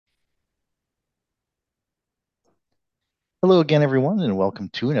Hello again, everyone, and welcome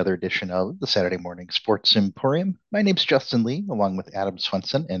to another edition of the Saturday Morning Sports Emporium. My name's Justin Lee, along with Adam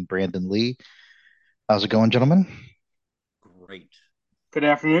Swenson and Brandon Lee. How's it going, gentlemen? Great. Good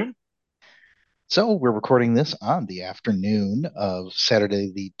afternoon. So, we're recording this on the afternoon of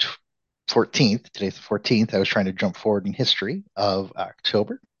Saturday, the 14th. Today's the 14th. I was trying to jump forward in history of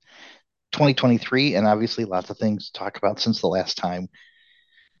October 2023, and obviously lots of things to talk about since the last time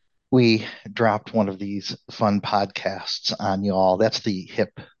we dropped one of these fun podcasts on y'all. That's the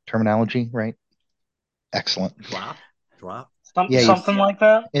hip terminology, right? Excellent. Drop, drop. Some, Yeah, something like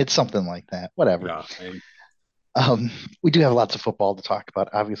that. it's something like that. Whatever. Yeah. And Um, we do have lots of football to talk about.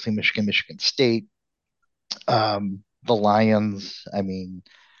 Obviously, Michigan State, the Lions. I mean,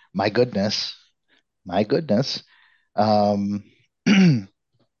 my goodness, my goodness, um,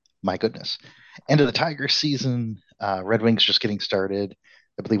 my goodness. End of the Tiger season. Red Wings just getting started.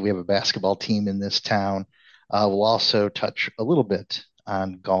 I believe we have a basketball team in this town. We'll also touch a little bit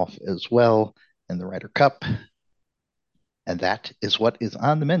on golf as well and the Ryder Cup. And that is what is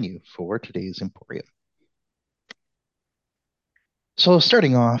on the menu for today's Emporium. So,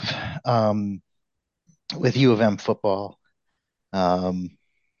 starting off, um, with U of M football. Um,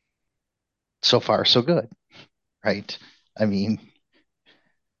 so far, so good, right? I mean,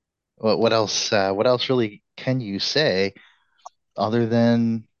 what else? What else really can you say other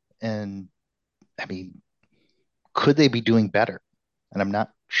than? And I mean, could they be doing better? And I'm not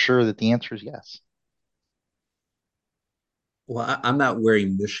sure that the answer is yes. well, I'm not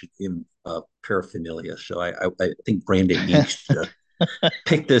wearing Michigan paraphernalia, so I think Brandon needs to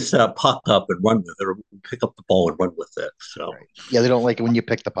pick this puck up and run with it, or pick up the ball and run with it. So Right? Yeah, they don't like it when you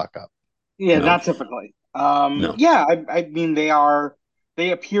pick the puck up. Yeah, no, not typically. no. Yeah, I mean they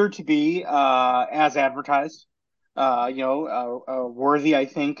appear to be as advertised. Worthy, I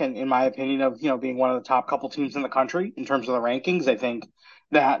think, and in my opinion, of being one of the top couple teams in the country in terms of the rankings. I think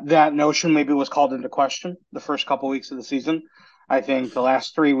that notion maybe was called into question the first couple weeks of the season. I think the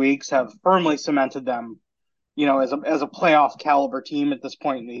last 3 weeks have firmly cemented them, as a playoff caliber team at this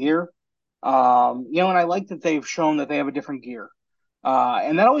point in the year. And I like that they've shown that they have a different gear.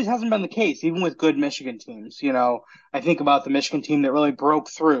 And that always hasn't been the case, even with good Michigan teams. I think about the Michigan team that really broke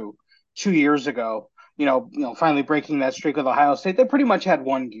through 2 years ago. Finally breaking that streak with Ohio State. They pretty much had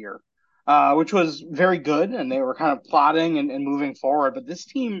one gear, which was very good, and they were kind of plotting and moving forward. But this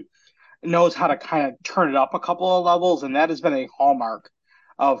team knows how to kind of turn it up a couple of levels, and that has been a hallmark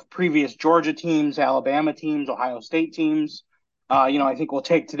of previous Georgia teams, Alabama teams, Ohio State teams. I think we'll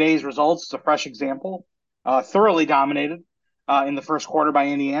take today's results as a fresh example. Thoroughly dominated in the first quarter by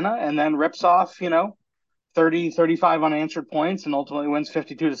Indiana, and then rips off, 30, 35 unanswered points and ultimately wins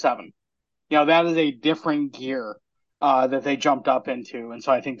 52-7. That is a different gear that they jumped up into. And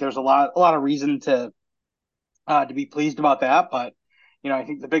so I think there's a lot of reason to be pleased about that. But I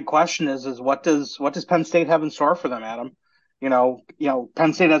think the big question is what does Penn State have in store for them, Adam?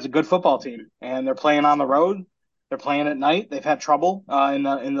 Penn State has a good football team, and they're playing on the road. They're playing at night. They've had trouble in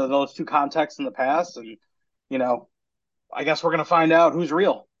those two contexts in the past, and you know, I guess we're gonna find out who's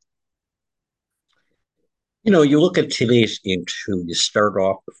real. You look at today's game too. You start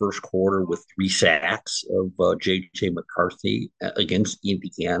off the first quarter with three sacks of J.J. McCarthy against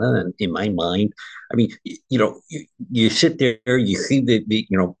Indiana, and in my mind, I mean, you sit there, you see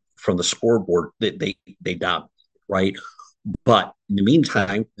from the scoreboard that they dominate, right? But in the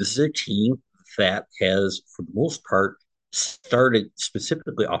meantime, this is a team that has, for the most part, started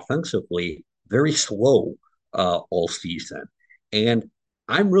specifically offensively very slow all season. And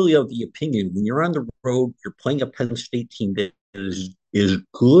I'm really of the opinion when you're on the road, you're playing a Penn State team that is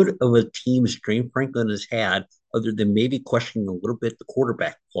good of a team as James Franklin has had, other than maybe questioning a little bit the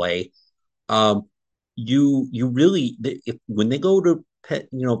quarterback play. Um, you really if when they go to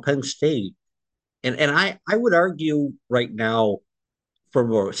Penn State, and I would argue right now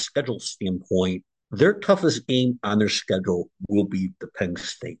from a schedule standpoint, their toughest game on their schedule will be the Penn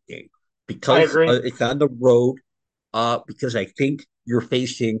State game I because agree. it's on the road. Because I think you're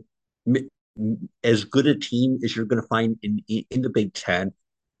facing as good a team as you're going to find in the Big Ten.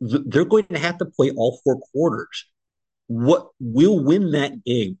 They're going to have to play all four quarters. What will win that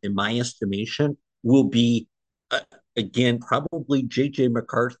game, in my estimation, will be again probably J.J.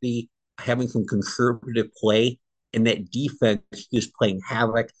 McCarthy having some conservative play, and that defense is playing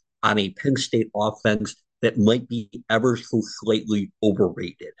havoc on a Penn State offense that might be ever so slightly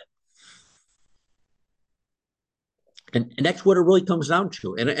overrated. And that's what it really comes down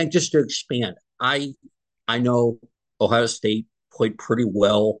to. And just to expand, I know Ohio State played pretty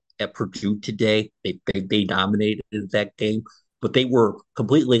well at Purdue today. They dominated that game, but they were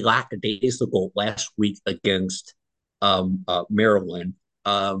completely lackadaisical last week against Maryland.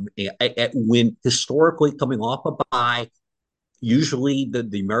 When historically coming off a bye, usually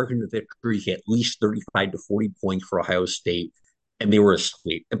the American victory at least 35 to 40 points for Ohio State, and they were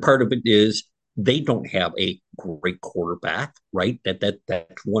asleep. And part of it is they don't have a great quarterback, right?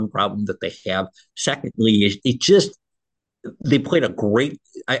 That's one problem that they have. Secondly, is it just they played a great.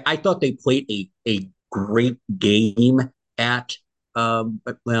 I thought they played a great game at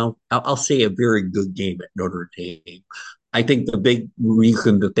well, I'll say a very good game at Notre Dame. I think the big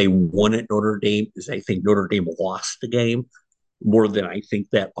reason that they won at Notre Dame is I think Notre Dame lost the game more than I think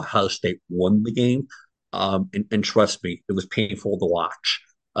that Ohio State won the game. And trust me, it was painful to watch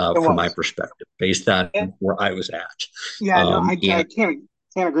It from my was. perspective, based on And, where I was at. yeah, no, I And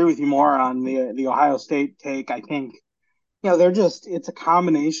can't agree with you more on the Ohio State take. I think they're just it's a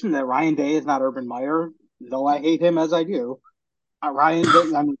combination that Ryan Day is not Urban Meyer, though I hate him as I do. Ryan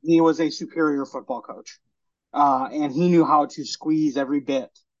Day, I mean, he was a superior football coach, and he knew how to squeeze every bit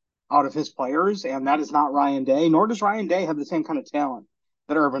out of his players, and that is not Ryan Day. Nor does Ryan Day have the same kind of talent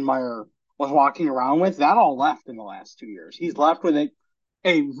that Urban Meyer was walking around with. That all left in the last 2 years. He's left with a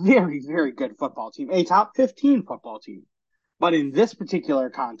very very good football team, a top 15 football team. But in this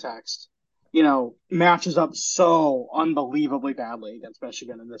particular context, matches up so unbelievably badly against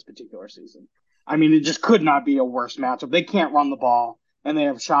Michigan in this particular season. I mean, it just could not be a worse matchup. They can't run the ball, and they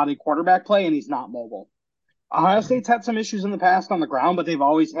have shoddy quarterback play, and he's not mobile. Ohio State's had some issues in the past on the ground, but they've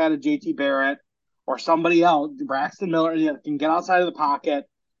always had a JT Barrett or somebody else, Braxton Miller, that can get outside of the pocket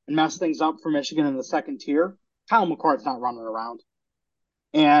and mess things up for Michigan in the second tier. Kyle McCord's not running around.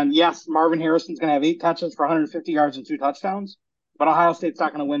 And yes, Marvin Harrison's going to have 8 touches for 150 yards and 2 touchdowns, but Ohio State's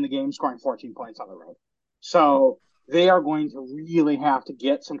not going to win the game scoring 14 points on the road. So they are going to really have to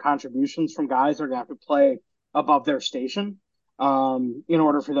get some contributions from guys that are going to have to play above their station in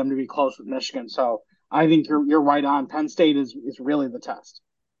order for them to be close with Michigan. So I think you're right on. Penn State is really the test,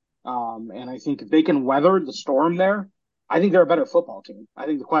 and I think if they can weather the storm there, I think they're a better football team. I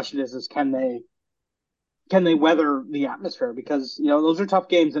think the question is can they weather the atmosphere? Because those are tough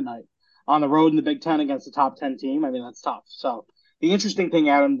games at night on the road in the Big Ten against a top 10 team. I mean, that's tough. So the interesting thing,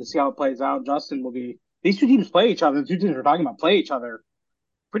 Adam, to see how it plays out, Justin, will be these two teams play each other. The two teams we're talking about play each other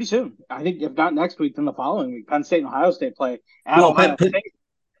pretty soon. I think if not next week, then the following week. Penn State and Ohio State play at well, Ohio State.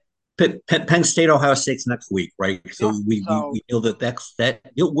 Penn State, Ohio State's next week, right? So Yeah. we know that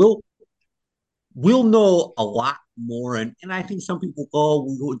we'll know a lot more. And I think some people go,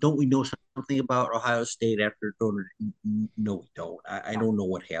 oh, don't we know something about Ohio State after Notre Dame? No, we don't. I don't know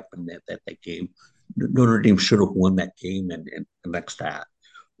what happened that game. Notre Dame should have won that game, and that's that.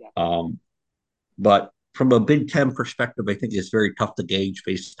 Yeah. But from a Big Ten perspective, I think it's very tough to gauge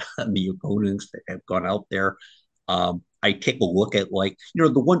based on the opponents that have gone out there. I take a look at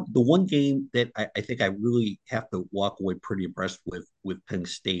the one game that I think I really have to walk away pretty impressed with Penn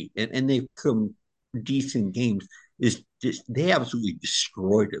State, and they've come decent games is just they absolutely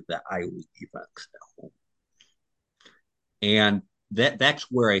destroyed the Iowa defense at home, and that's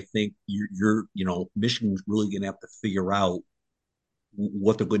where I think Michigan's really going to have to figure out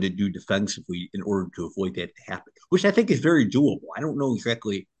what they're going to do defensively in order to avoid that to happen, which I think is very doable. I don't know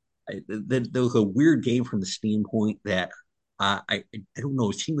exactly. There was a weird game from the standpoint that I don't know.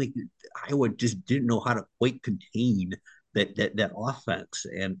 It seemed like Iowa just didn't know how to quite contain that offense,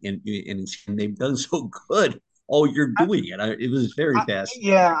 and they've done so good all year I, doing it. It was very I, fast.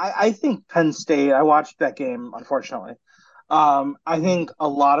 yeah, I think Penn State. I watched that game, unfortunately. I think a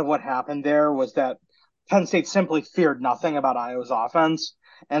lot of what happened there was that Penn State simply feared nothing about Iowa's offense,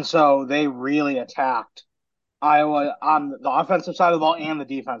 and so they really attacked Iowa on the offensive side of the ball and the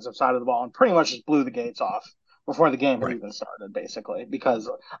defensive side of the ball, and pretty much just blew the gates off before the game had Right. even started, basically, because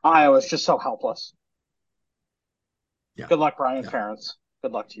Iowa is just so helpless. Yeah. Good luck, Brian Yeah. Ferentz.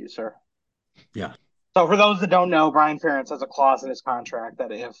 Good luck to you, sir. Yeah. So, for those that don't know, Brian Ferentz has a clause in his contract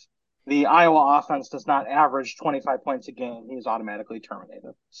that if the Iowa offense does not average 25 points a game, he's automatically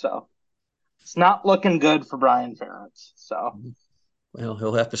terminated. So, it's not looking good for Brian Ferentz. So, Well,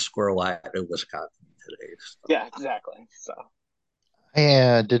 he'll have to score a lot in Wisconsin today. So. yeah, exactly. So,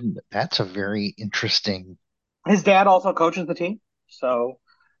 Yeah, didn't that's a very interesting. his dad also coaches the team. So,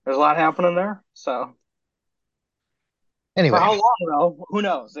 there's a lot happening there. So, for Anyway, how long, though, who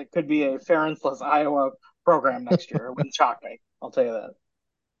knows? It could be a Ferentzless Iowa program next year. It wouldn't shock me. I'll tell you that.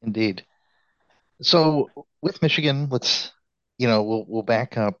 indeed. So with Michigan, we'll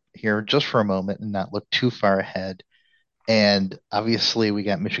back up here just for a moment and not look too far ahead. And obviously, we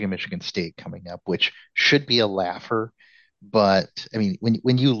got Michigan State coming up, which should be a laugher. But I mean,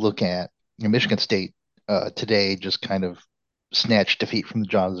 when you look at Michigan State today, just kind of snatched defeat from the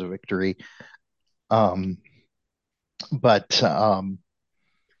jaws of victory. Um, But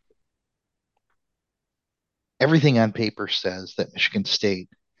everything on paper says that Michigan State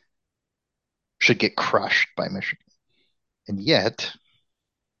should get crushed by Michigan. And yet,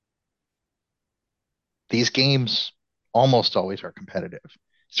 these games almost always are competitive.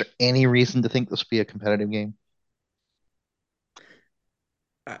 Is there any reason to think this will be a competitive game?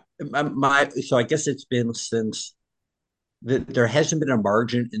 So I guess it's been since there hasn't been a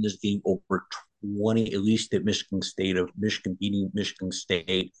margin in this game over 20, at least at Michigan State, of Michigan beating Michigan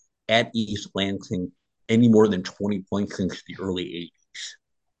State at East Lansing any more than 20 points since the early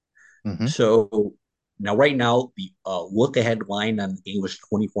 80s. Mm-hmm. So now, right now, the look ahead line on the game was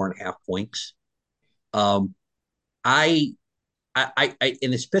 24 and a half points. Um, I,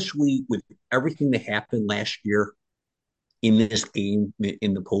 and especially with everything that happened last year in this game,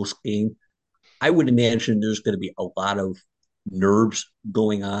 in the post game, I would imagine there's going to be a lot of nerves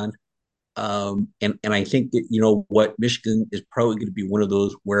going on. And I think that, what, Michigan is probably going to be one of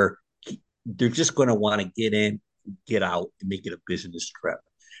those where they're just going to want to get in, get out, and make it a business trip.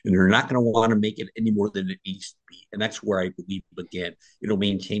 And they're not going to want to make it any more than it needs to be. And that's where I believe, again, it'll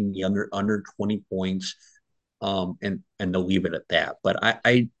maintain the under 20 points, and they'll leave it at that. But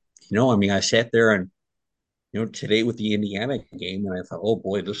I mean, I sat there and, today with the Indiana game, and I thought, oh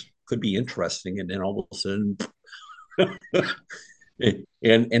boy, this could be interesting. And then all of a sudden,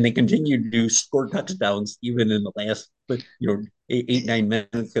 and they continue to score touchdowns even in the last, eight 9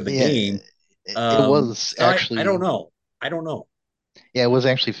 minutes of the Yeah, game. it was So I don't actually, know. I don't know. yeah, it was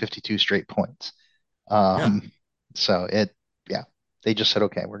actually 52 straight points. Yeah, Um, so yeah, they just said,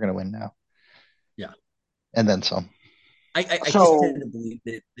 okay, we're going to win now. yeah. And then some. I just tend So to believe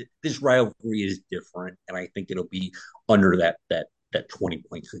that this rivalry is different, and I think it'll be under that 20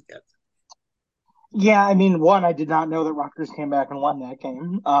 points again. yeah, I mean, one, I did not know that Rutgers came back and won that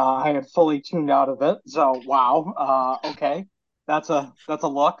game. I had fully tuned out of it. So wow. Okay, that's a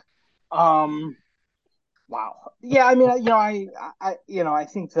look. Um, wow. Yeah, I mean, I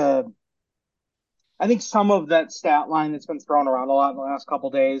think I think some of that stat line that's been thrown around a lot in the last couple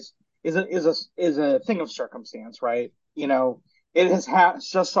of days is a thing of circumstance, right? It has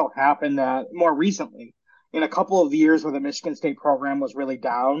just so happened that more recently, in a couple of the years where the Michigan State program was really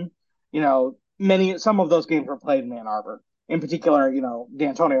down, many some of those games were played in Ann Arbor. In particular,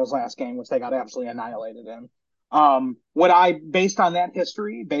 D'Antonio's last game, which they got absolutely annihilated in. Would I, based on that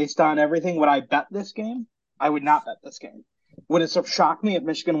history, based on everything, would I bet this game? I would not bet this game. Would it have shocked me if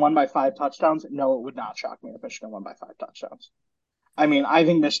Michigan won by 5 touchdowns? No, it would not shock me if Michigan won by 5 touchdowns. I mean, I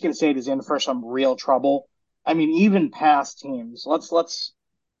think Michigan State is in for some real trouble. I mean, even past teams. Let's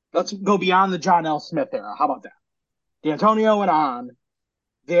go beyond the John L. Smith era. How about that? D'Antonio and on,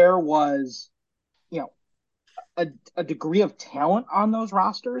 there was, you know, a degree of talent on those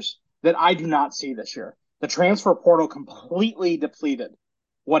rosters that I do not see this year. The transfer portal completely depleted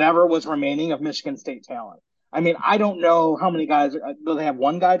whatever was remaining of Michigan State talent. I mean, I don't know how many guys. Do they have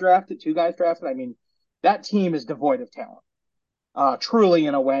one guy drafted, two guys drafted? I mean, that team is devoid of talent, truly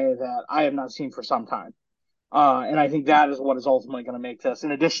in a way that I have not seen for some time. And I think that is what is ultimately going to make this.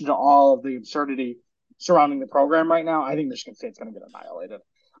 In addition to all of the absurdity surrounding the program right now, I think Michigan State's going to get annihilated.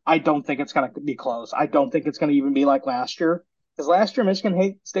 I don't think it's going to be close. I don't think it's going to even be like last year. Because last year,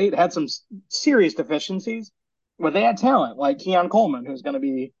 Michigan State had some serious deficiencies, but they had talent like Keon Coleman, who's going to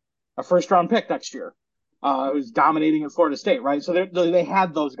be a first round pick next year, who's dominating at Florida State, right? So they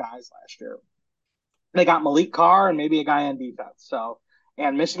had those guys last year. They got Malik Carr and maybe a guy on defense.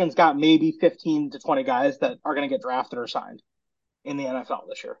 And Michigan's got maybe 15 to 20 guys that are going to get drafted or signed in the NFL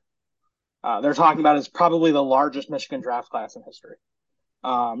this year. They're talking about it's probably the largest Michigan draft class in history.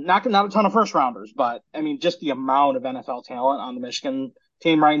 Not a ton of first rounders, but I mean, just the amount of NFL talent on the Michigan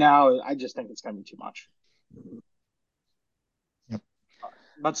team right now, I just think it's going to be too much. Yep.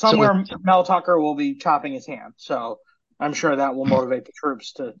 But So with somewhere Mel Tucker will be chopping his hand, so I'm sure that will motivate the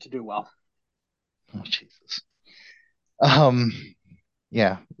troops to do well. oh, Jesus. Um,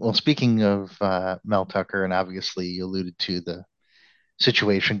 yeah. Well, speaking of Mel Tucker, and obviously you alluded to the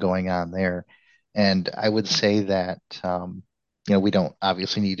situation going on there, and I would say that we don't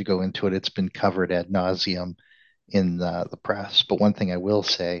obviously need to go into it. It's been covered ad nauseum in the press. But one thing I will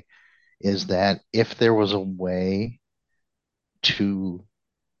say is that if there was a way to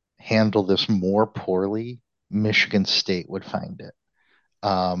handle this more poorly, Michigan State would find it.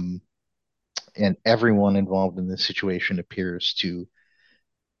 Um, and everyone involved in this situation appears to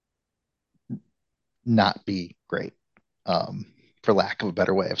not be great, um, for lack of a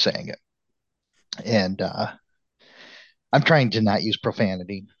better way of saying it. And I'm trying to not use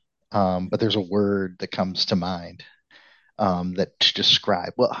profanity, but there's a word that comes to mind that to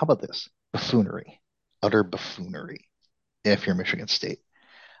describe, well, how about this? Buffoonery, utter buffoonery. if you're Michigan State.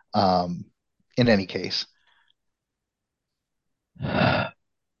 Um, in any case, what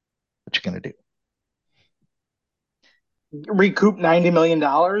you gonna do? Recoup $90 million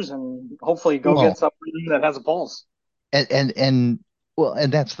and hopefully go get Well, something that has a pulse. and well,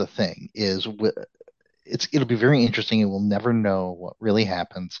 and that's the thing is it'll be very interesting, and we'll never know what really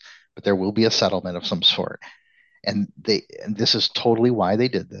happens, but there will be a settlement of some sort, and this is totally why they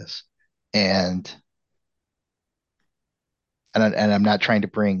did this, and I'm not trying to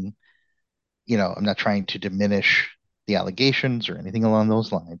bring, I'm not trying to diminish the allegations or anything along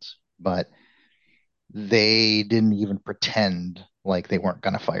those lines, but they didn't even pretend like they weren't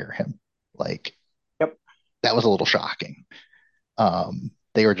going to fire him. Like Yep. that was a little shocking.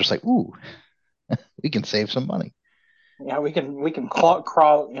 They were just like, "Ooh, we can save some money." Yeah, we can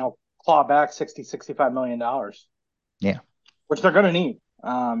claw back 60-65 million dollars, Yeah. which they're going to need,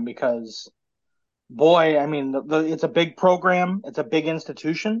 because boy, I mean, it's a big program, it's a big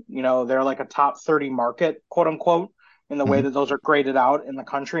institution. They're like a top 30 market, quote unquote, in the way Mhm. that those are graded out in the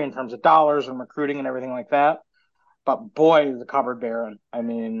country in terms of dollars and recruiting and everything like that. But boy, the cupboard barren.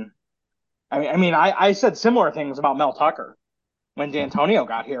 I said similar things about Mel Tucker when D'Antonio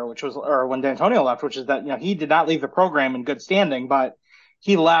got here, or when D'Antonio left, which is that he did not leave the program in good standing, but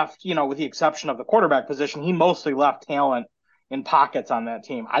he left, with the exception of the quarterback position, he mostly left talent in pockets on that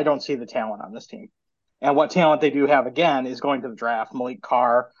team. I don't see the talent on this team, and what talent they do have again is going to the draft. Malik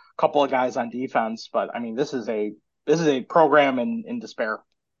Carr, a couple of guys on defense, but I mean, this is a program in despair.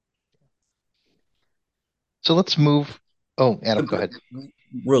 So let's move. Oh, Adam, go ahead.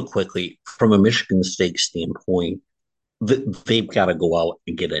 Real quickly, from a Michigan State standpoint, they've got to go out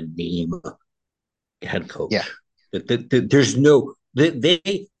and get a name head Yeah. coach. There's no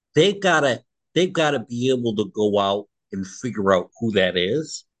they gotta they've got to be able to go out and figure out who that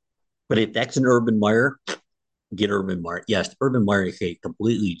is. But if that's an Urban Meyer, get Urban Meyer. Yes, Urban Meyer is a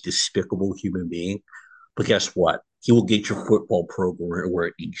completely despicable human being, but guess what? He will get your football program where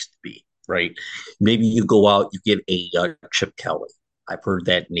it needs to be, right? Maybe you go out, you get a Chip Kelly. I've heard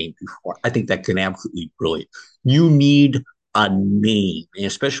that name before. I think that can absolutely brilliant. You need a name,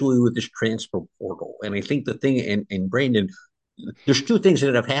 especially with this transfer portal. And I think the thing, and Brandon, there's two things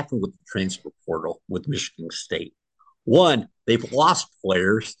that have happened with the transfer portal with Michigan State. One, they've lost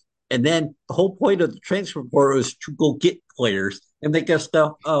players, and then the whole point of the transfer portal is to go get players. And they guess,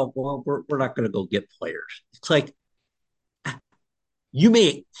 oh, well, we're not going to go get players. It's like you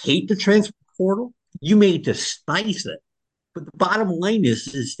may hate the transfer portal, you may despise it, but the bottom line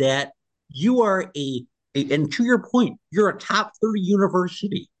is that you are and to your point, you're a top 30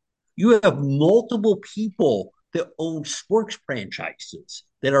 university. You have multiple people that own sports franchises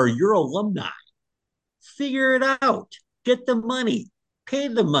that are your alumni. Figure it out. Get the money. Pay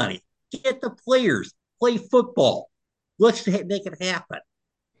the money. Get the players. Play football. Let's make it happen.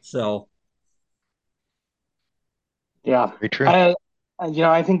 So, Yeah. uh, Very true.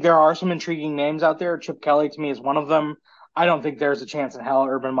 I think there are some intriguing names out there. Chip Kelly to me is one of them. I don't think there's a chance in hell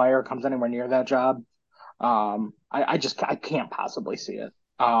Urban Meyer comes anywhere near that job. I can't possibly see it.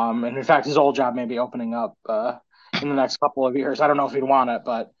 And in fact, his old job may be opening up in the next couple of years. I don't know if he'd want it,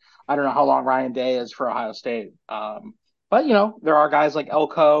 but I don't know how long Ryan Day is for Ohio State. But there are guys like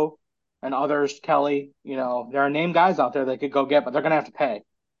Elko and others, Kelly. There are name guys out there that could go get, but they're gonna have to pay.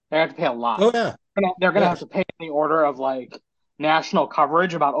 They have to pay a lot. oh yeah, They're gonna have yes. to pay in the order of like national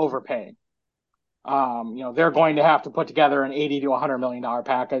coverage about overpaying. They're going to have to put together an 80 to $100 million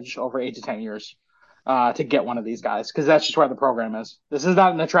package over 8 to 10 years to get one of these guys because that's just where the program is. This is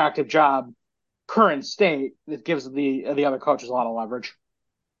not an attractive job current state. It gives the other coaches a lot of leverage.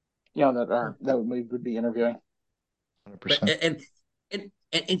 That we would be interviewing. But 100%.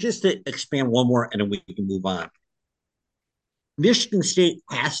 and just to expand one more, and then we can move on. Michigan State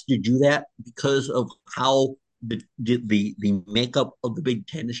has to do that because of how the makeup of the Big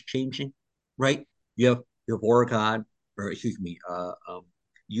Ten is changing, right? You have Oregon, or excuse me,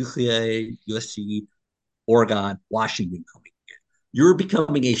 UCLA, USC, Oregon, Washington coming in. You're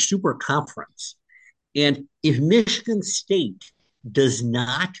becoming a super conference, and if Michigan State does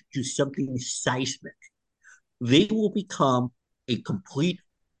not do something seismic, they will become a complete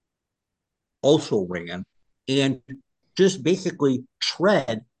also ran and just basically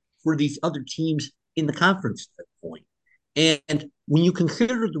tread for these other teams in the conference at that point. And when you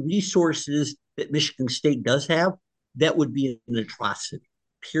consider the resources that Michigan State does have, that would be an atrocity.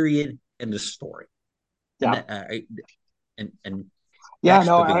 Period. And the story. And Yeah, that, and yeah. that's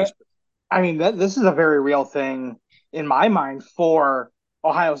No, the I biggest. I mean this is a very real thing in my mind for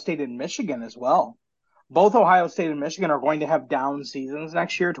Ohio State and Michigan as well. both Ohio State and Michigan are going to have down seasons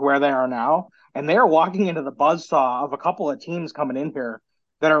next year to where they are now, and they are walking into the buzzsaw of a couple of teams coming in here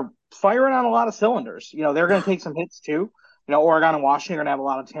that are firing on a lot of cylinders. They're going to take some hits too. Oregon and Washington are going to have a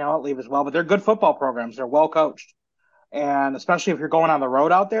lot of talent leave as well, but they're good football programs. They're well coached, and especially if you're going on the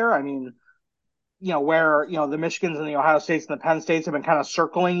road out there, I mean, where the Michigans and the Ohio States and the Penn States have been kind of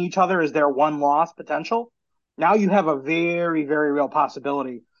circling each other as their one loss potential. Now you have a very, very real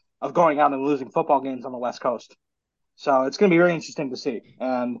possibility of going out and losing football games on the West Coast. So it's going to be very interesting to see.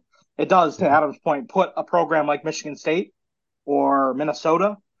 And it does, to Adam's point, put a program like Michigan State or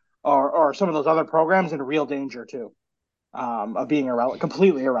Minnesota or some of those other programs in real danger too, of being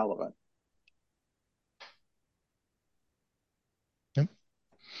completely irrelevant. Yep.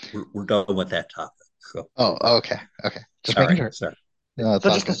 We're done with that topic. So Oh, okay. Okay. Just making sorry, sure. sorry. No, it's So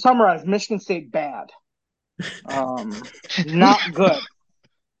all just to good. summarize, Michigan State bad, not good.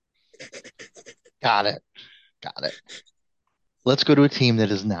 Got it. Got it. Let's go to a team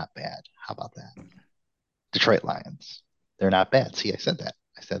that is not bad. How about that? Detroit Lions. They're not bad. See, I said that.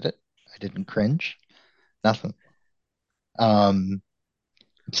 I said it. I didn't cringe. Nothing. Um,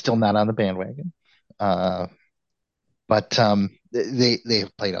 I'm still not on the bandwagon. Uh, but they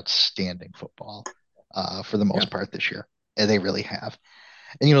have played outstanding football for the Yeah. most part this year. And they really have.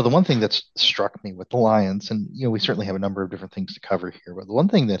 And the one thing that's struck me with the Lions, and we certainly have a number of different things to cover here, but the one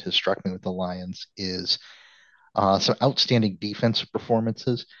thing that has struck me with the Lions is some outstanding defensive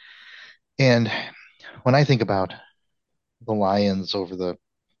performances. And when I think about the Lions over the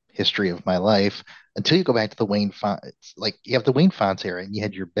history of my life, until you go back to the Wayne Fonts, like you have the Wayne Fonts era, and you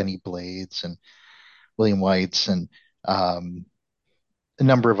had your Benny Blades and William Whites and um, a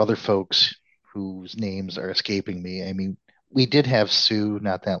number of other folks whose names are escaping me. I mean, we did have Sue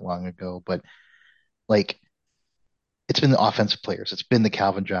not that long ago, but like it's been the offensive players, it's been the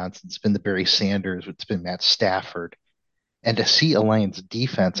Calvin Johnsons, it's been the Barry Sanders, it's been Matt Stafford, and to see a Lions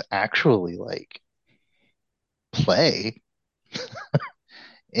defense actually like play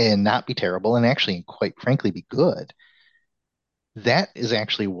and not be terrible and actually quite frankly be good, that is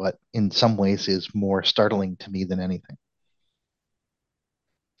actually what in some ways is more startling to me than anything.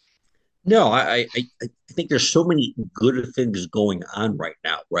 No, I think there's so many good things going on right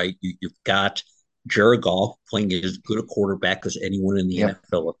now, right? You've got Jared Goff playing as good a quarterback as anyone in the Yep.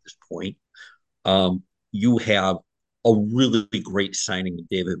 NFL at this point. You have a really great signing of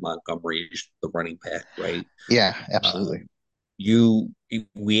David Montgomery, the running back, right? Yeah, absolutely. Um, you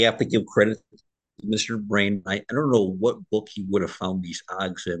we have to give credit to Mr. Brain. I don't know what book he would have found these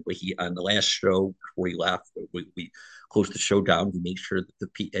odds in, but he on the last show before he left, we closed the show down. We make sure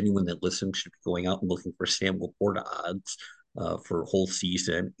that anyone that listens should be going out and looking for Sam Laporta odds for a whole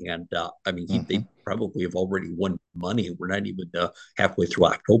season. And I mean, Hmm. they probably have already won money. We're not even halfway through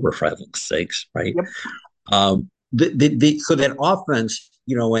October, for heaven's sakes, right? Yep. So that offense,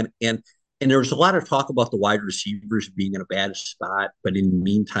 and there's a lot of talk about the wide receivers being in a bad spot, but in the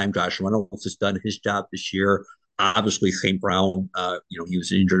meantime, Josh Reynolds has done his job this year. Obviously, St. Brown, he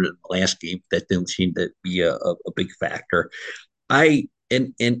was injured in the last game. That didn't seem to be a big factor. I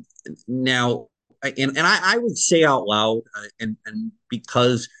and now I would say out loud, and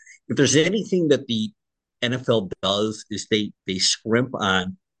because if there's anything that the NFL does is they scrimp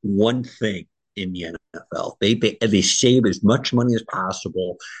on one thing in the NFL. They save as much money as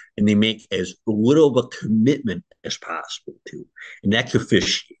possible and they make as little of a commitment as possible to, and that's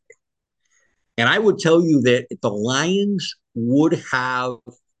officiating. And I would tell you that if the Lions would have,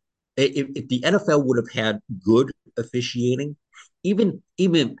 if the NFL would have had good officiating, even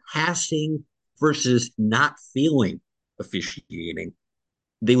passing versus not feeling officiating,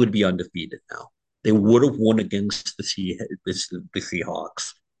 they would be undefeated now. They would have won against the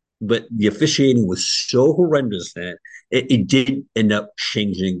Seahawks, but the officiating was so horrendous that it did end up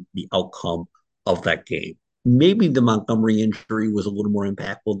changing the outcome of that game. Maybe the Montgomery injury was a little more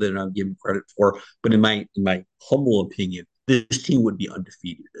impactful than I'm giving credit for, but in my humble opinion, this team would be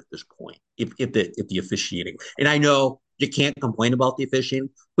undefeated at this point if the officiating. And I know you can't complain about the officiating,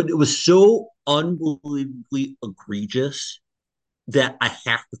 but it was so unbelievably egregious that I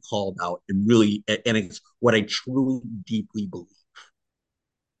have to call it out and really, and it's what I truly deeply believe.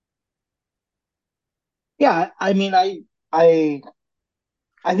 Yeah, I mean, I I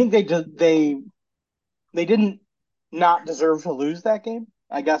think they didn't not deserve to lose that game.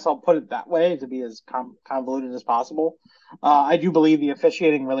 I guess I'll put it that way to be as convoluted as possible. I do believe the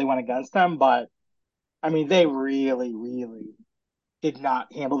officiating really went against them, but I mean, they really, really did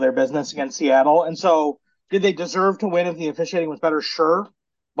not handle their business against Seattle. And so, did they deserve to win if the officiating was better? Sure,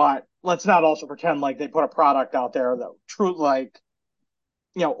 but let's not also pretend like they put a product out there that true like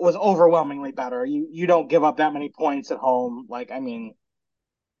was overwhelmingly better. You don't give up that many points at home. Like, I mean,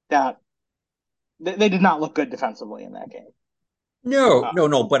 that they did not look good defensively in that game. No, Uh, no,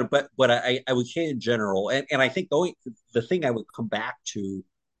 no. But I would say in general, and I think the thing I would come back to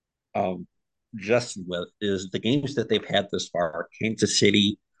um, Justin with is the games that they've had this far: Kansas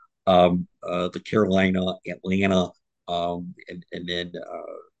City, the Carolina, Atlanta, and then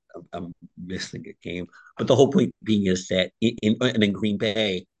I'm missing a game. But the whole point being is that in Green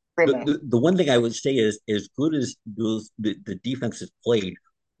Bay, Green the, Bay. the the one thing I would say is as good as the defense has played,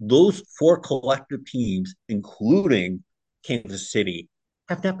 those four collective teams, including Kansas City,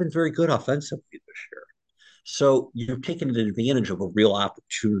 have not been very good offensively this year. So you're taking advantage of a real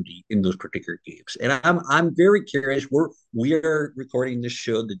opportunity in those particular games. And I'm very curious. We are recording this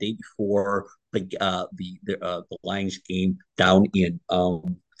show the day before the Lions game down in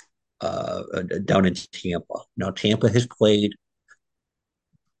Tampa. Now Tampa has played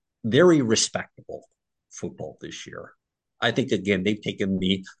very respectable football this year. I think again they've taken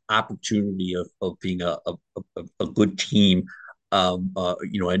the opportunity of being a good team, a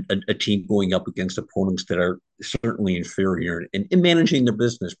team going up against opponents that are certainly inferior and managing their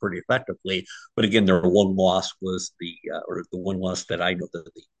business pretty effectively. But again, their one loss was the one loss that I know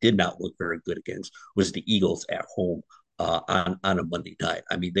that they did not look very good against was the Eagles at home on a Monday night.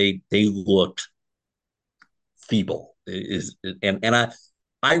 I mean, they looked feeble is and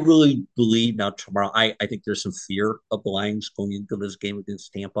I really believe now tomorrow. I think there's some fear of the Lions going into this game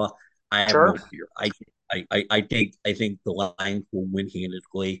against Tampa. I have Sure. no fear. I think the Lions will win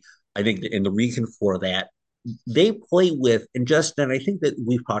handedly. I think and the reason for that they play with and Justin. I think that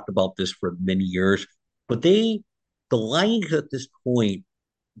we've talked about this for many years, but the Lions at this point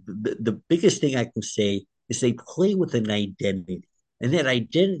the biggest thing I can say is they play with an identity. And that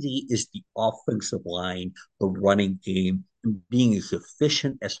identity is the offensive line, the running game, and being as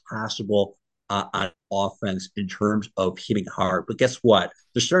efficient as possible on offense in terms of hitting hard. But guess what?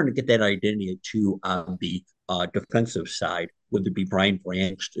 They're starting to get that identity too on the defensive side, whether it be Brian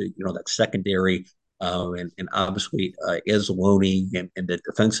Branch, that secondary, and obviously Ezzaloni and the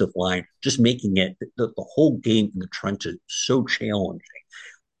defensive line, just making it the whole game in the trenches so challenging.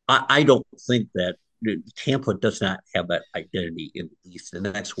 I don't think that Tampa does not have that identity in the East, and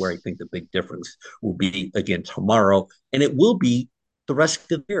that's where I think the big difference will be again tomorrow, and it will be the rest of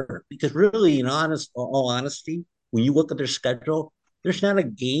the year. Because really, in all honesty, when you look at their schedule, there's not a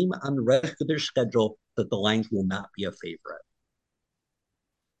game on the rest of their schedule that the Lions will not be a favorite.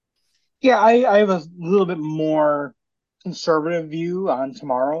 Yeah, I have a little bit more conservative view on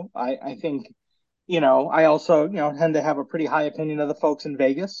tomorrow. I think, I also, tend to have a pretty high opinion of the folks in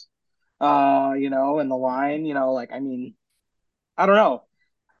Vegas, and the line, like, I mean, I don't know.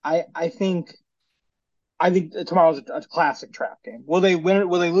 I think tomorrow's a classic trap game. Will they win it?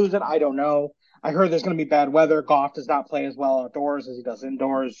 Will they lose it? I don't know. I heard there's going to be bad weather. Goff does not play as well outdoors as he does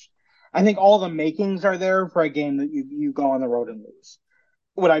indoors. I think all the makings are there for a game that you go on the road and lose.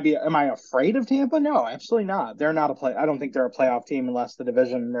 Am I afraid of Tampa? No, absolutely not. They're not a play. I don't think they're a playoff team unless the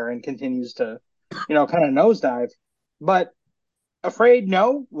division they're in continues to, kind of nosedive. But afraid,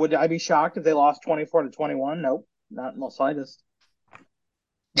 no. Would I be shocked if they lost 24-21? Nope, not in the slightest.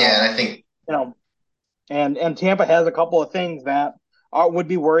 Yeah, and I Um, think you know, and Tampa has a couple of things that would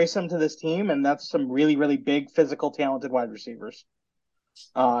be worrisome to this team, and that's some really, really big, physical, talented wide receivers.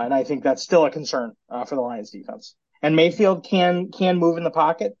 And I think that's still a concern for the Lions defense. And Mayfield can move in the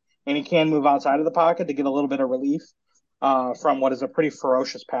pocket, and he can move outside of the pocket to get a little bit of relief from what is a pretty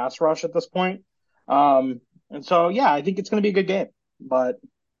ferocious pass rush at this point. And so, yeah, I think it's going to be a good game. But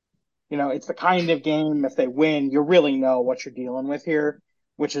it's the kind of game if they win, you really know what you're dealing with here,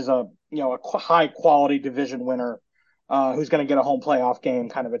 which is a high quality division winner who's going to get a home playoff game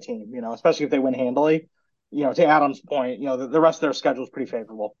kind of a team. Especially if they win handily. To Adam's point, the rest of their schedule is pretty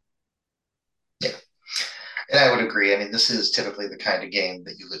favorable. yeah, and I would agree. I mean, this is typically the kind of game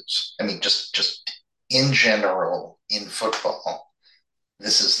that you lose. I mean, just in general in football,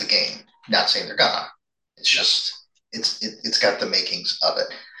 this is the game. Not saying they're gonna. It's Yeah. just it's got the makings of it.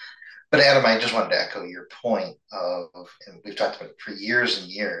 But Adam, I just wanted to echo your point and we've talked about it for years and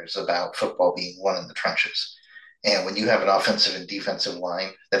years about football being won in the trenches. And when you have an offensive and defensive line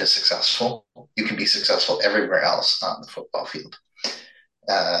that is successful, you can be successful everywhere else on the football field.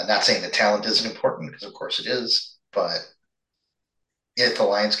 Not saying that talent isn't important, because of course it is, but if the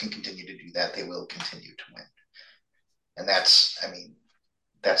Lions can continue to do that, they will continue to win. And I mean,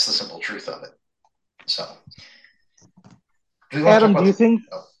 that's the simple truth of it. So, do we want to talk Adam, do about you the? think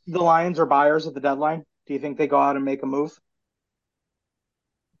Oh, the Lions are buyers at the deadline? Do you think they go out and make a move?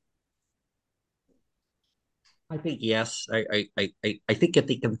 I think yes. I think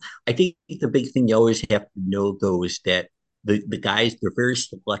the big thing you always have to know though is that the guys they're very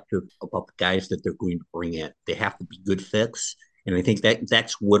selective about the guys that they're going to bring in. They have to be good fits. And I think that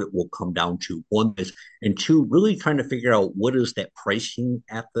that's what it will come down to. One is, and two, really trying to figure out what is that pricing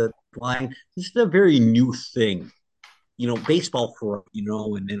at the line. This is a very new thing, baseball for,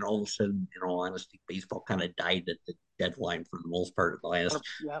 and then all of a sudden, in all honesty, baseball kind of died at the deadline for the most part of the last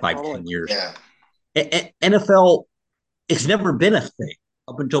Yeah, five, totally. 10 years. Yeah. NFL, it's never been a thing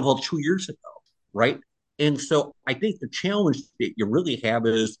up until about 2 years ago, right? And so I think the challenge that you really have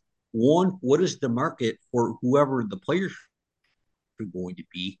is one, what is the market for whoever the players are going to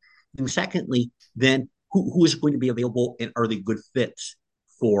be? And secondly, then who is going to be available and are they good fits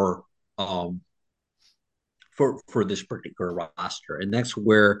for um for this particular roster? And that's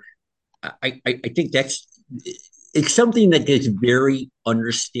where I think it's something that gets very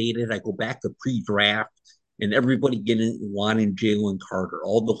understated. I go back to pre-draft and everybody getting wanting Jalen Carter.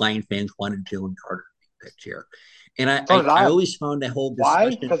 All the Lion fans wanted Jalen Carter to be picked here. And So did I I. always found that whole Why?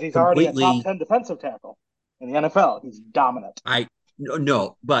 discussion Because he's already a top completely 10 defensive tackle in the NFL. He's dominant. I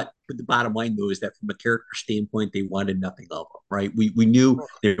no, but the bottom line though is that from a character standpoint, they wanted nothing of him, right? We knew Ugh,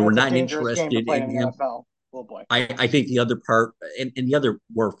 they were that's a not dangerous game to interested play in in the him. NFL. Oh boy. I think the other part and the other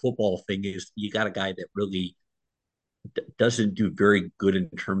more football thing is you got a guy that really doesn't do very good in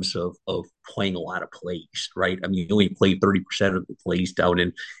terms of playing a lot of plays, right? I mean, he only played 30% of the plays down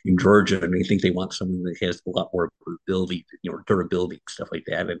in Georgia, and I think they want someone that has a lot more ability, durability and stuff like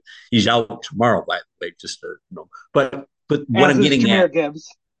that. And he's out tomorrow, by the way, just to, but what As I'm is getting at, Jameer Gibbs,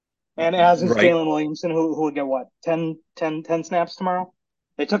 and as is right? Jalen Williamson, who would get what, 10 snaps tomorrow?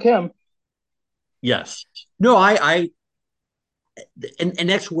 They took him. Yes. No, and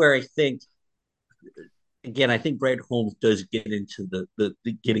that's where I think again, I think Brad Holmes does get into the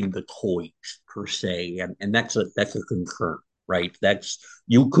getting the toys per se, and that's a concern, right? That's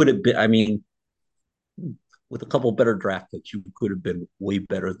you could have been. I mean, with a couple better draft picks, you could have been way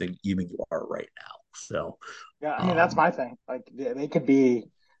better than even you are right now. So, Yeah, I mean, that's um, my thing. Like, they could be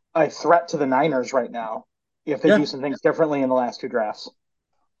a threat to the Niners right now if they do yeah, some things differently in the last two drafts.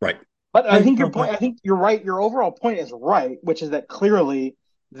 right. But I Hey, think your point, I think you're right. Your overall point is right, which is that clearly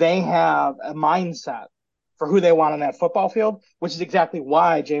they have a mindset for who they want on that football field, which is exactly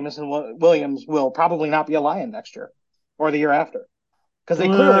why Jamison Williams will probably not be a Lion next year or the year after. Because they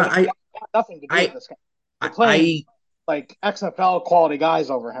clearly I have nothing to do with I this guy. They're playing I like XFL quality guys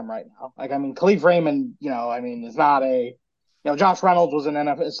over him right now. Like, I mean, Khalif Raymond, I mean, is not Josh Reynolds was an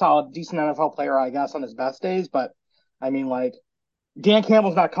NFL, a solid, decent NFL player, I guess, on his best days. But I mean, like, Dan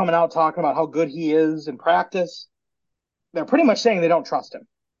Campbell's not coming out talking about how good he is in practice. They're pretty much saying they don't trust him.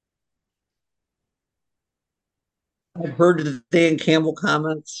 I've heard the Dan Campbell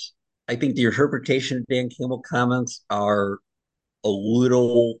comments. I think the interpretation of Dan Campbell comments are a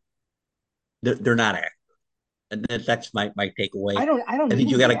little. They're not accurate, and that's my takeaway. I don't I need think him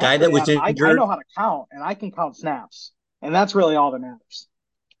you to got be a guy accurate, that was Adam. I injured. know how to count, and I can count snaps, and that's really all that matters.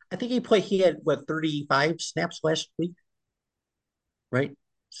 I think he played. He had what 35 snaps last week, right?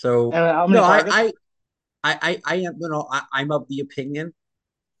 So And how many no, targets? I am I'm of the opinion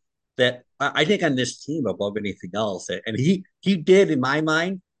that I think on this team above anything else, and he did in my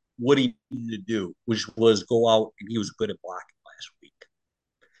mind what he needed to do, which was go out and he was good at blocking last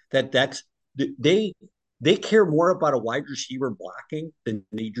week. That's they they care more about a wide receiver blocking than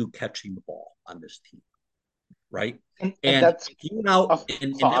they do catching the ball on this team, right? And And that's he went out a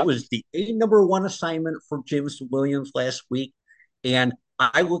and that thought. was the A number one assignment for James Williams last week. And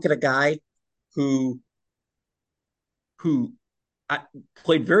I look at a guy who who I,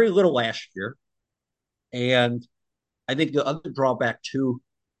 played very little last year, and I think the other drawback too,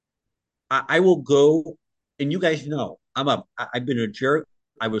 I will go, and you guys know, I've been a jerk.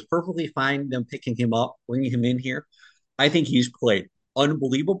 I was perfectly fine them picking him up, bringing him in here. I think he's played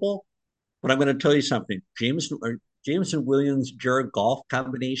unbelievable, but I'm going to tell you something. Jameson Williams, Jared Goff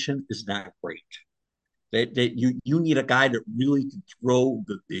combination is not great. That you need a guy that really can throw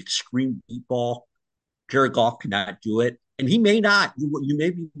the extreme deep ball. Jared Goff cannot do it, and he may not. You may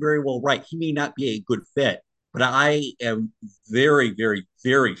be very well right. He may not be a good fit, but I am very, very,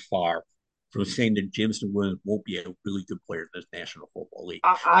 very far from saying that Jameson Williams won't be a really good player in this National Football League,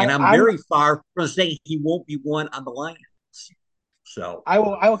 and I'm I'm very far from saying he won't be one on the Lions. So I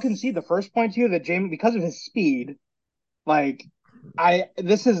will concede the first point to you that Jamie, because of his speed, like, I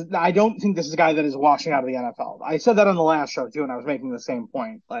don't think this is a guy that is washing out of the NFL. I said that on the last show too, and I was making the same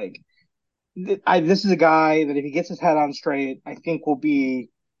point. Like, this is a guy that if he gets his head on straight, I think could be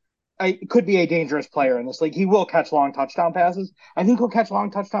a dangerous player in this league. He will catch long touchdown passes. I think he'll catch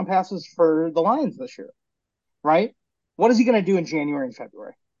long touchdown passes for the Lions this year. right? What is he going to do in January and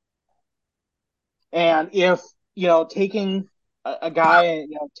February? And if, taking a guy,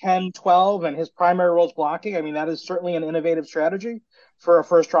 10, 12, and his primary role is blocking, I mean, that is certainly an innovative strategy for a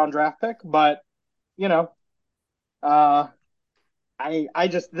first round draft pick. But, you know, uh, I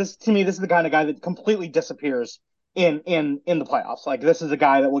just, this to me, this is the kind of guy that completely disappears in the playoffs. Like, this is a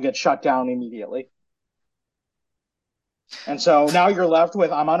guy that will get shut down immediately. And so now you're left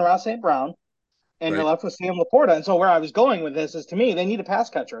with Amon-Ra St. Brown, and you're Right. left with Sam Laporta. And so where I was going with this is, to me, they need a pass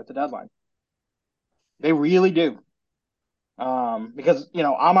catcher at the deadline. They really do. Because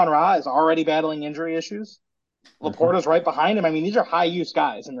Amon Ra is already battling injury issues. Mm-hmm. Laporta's right behind him. I mean, these are high use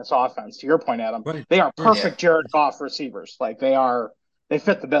guys in this offense. To your point, Adam, Right. they are Right. Yeah. perfect Jared Goff receivers. Like they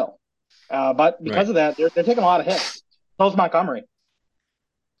fit the bill. But Right. because of that, they're taking a lot of hits. So's Montgomery.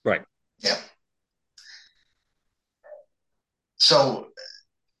 Right. Yeah. So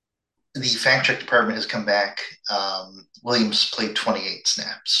the fact check department has come back. Williams played 28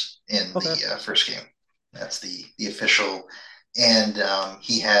 snaps in Okay. the first game. That's the official. And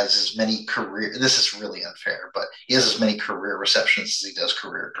he has as many career. This is really unfair, but he has as many career receptions as he does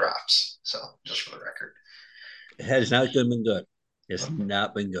career drops. So just for the record. It has not been good. It's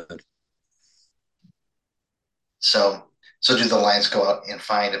not been good. So so do the Lions go out and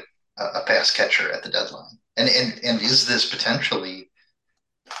find a pass catcher at the deadline? And is this potentially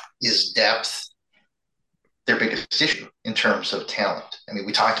is depth their biggest issue in terms of talent? I mean,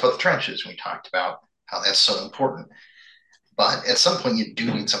 we talked about the trenches. We talked about how that's so important. But at some point, you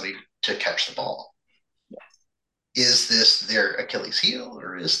do need somebody to catch the ball. Is this their Achilles heel,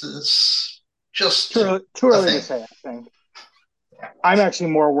 or is this just Too a early to thing? say. I think I'm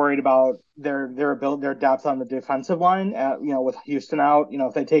actually more worried about their ability, their depth on the defensive line. With Houston out,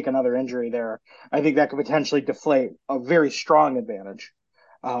 if they take another injury there, I think that could potentially deflate a very strong advantage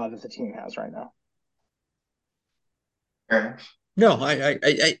that the team has right now. Fair enough. No,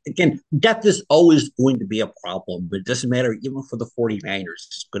 again, depth is always going to be a problem. But it doesn't matter, even for the 49ers,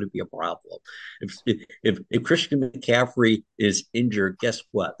 it's going to be a problem. If Christian McCaffrey is injured, guess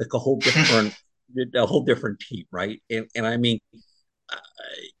what? Like a whole different team, right? And I mean, uh,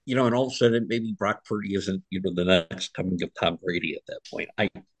 and all of a sudden maybe Brock Purdy isn't, the next coming of Tom Brady at that point.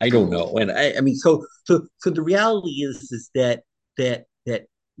 I don't know. And I mean, so the reality is that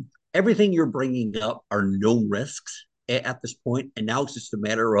everything you're bringing up are known risks at this point, and now it's just a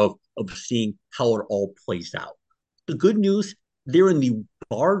matter of seeing how it all plays out. The good news, they're in the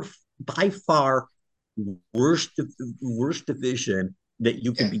bar by far worst worst division that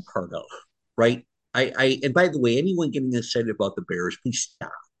you can Yeah. be part of, right? And by the way, anyone getting excited about the Bears, please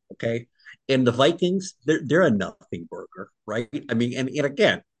stop, okay? And the Vikings, they're a nothing burger, right? I mean, and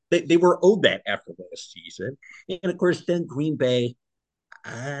again, they were owed that after last season, and of course, then Green Bay,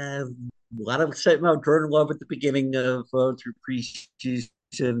 a lot of excitement about Jordan Love at the beginning of through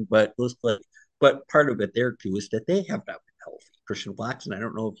preseason, but part of it there too is that they have not been healthy. Christian Watson, I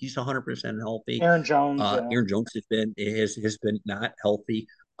don't know if he's 100% healthy. Aaron Jones, yeah. Aaron Jones has been not healthy.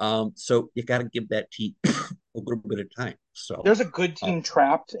 So you got to give that team a little bit of time. So There's a good uh, team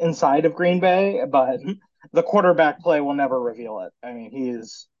trapped inside of Green Bay, but the quarterback play will never reveal it. I mean,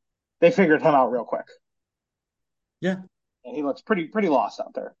 they figured him out real quick. yeah, And he looks pretty lost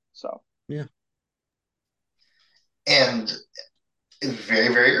out there. So yeah, And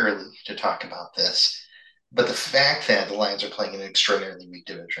very, very early to talk about this. But the fact that the Lions are playing in an extraordinarily weak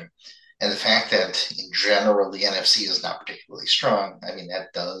division, and the fact that in general the NFC is not particularly strong, I mean,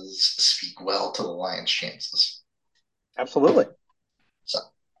 that does speak well to the Lions' chances. absolutely. So,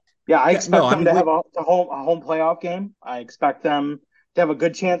 Yeah, I yeah. No, expect I them mean to we're have a home playoff game. I expect them to have a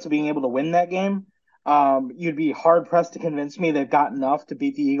good chance of being able to win that game. You'd be hard pressed to convince me they've got enough to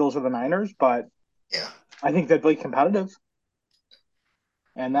beat the Eagles or the Niners, but yeah. I think they'd be competitive.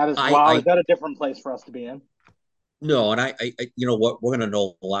 And that is, I wow, is I that a different place for us to be in? No, and you know what? We're going to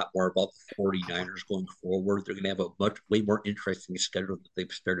know a lot more about the 49ers going forward. They're going to have a way more interesting schedule that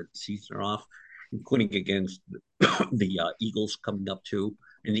they've started the season off, including against the Eagles coming up too.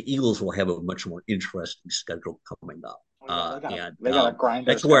 And the Eagles will have a much more interesting schedule coming up. Oh yeah, And they got a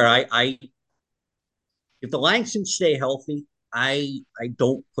grinder that's where schedule. if the Lions can stay healthy, I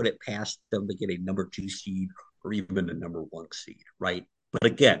don't put it past them to get a number two seed or even a number one seed, right? But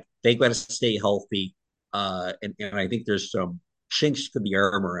again, they got to stay healthy, and I think there's some chinks to the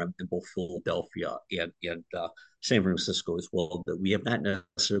armor in both Philadelphia and San Francisco as well that we have not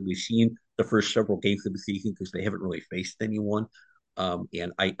necessarily seen the first several games of the season because they haven't really faced anyone.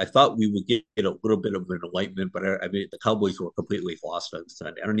 And I thought we would get a little bit of an enlightenment, but I mean, the Cowboys were completely lost on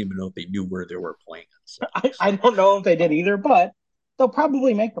Sunday. I don't even know if they knew where they were playing on Sunday. I So, don't know if they did either, but they'll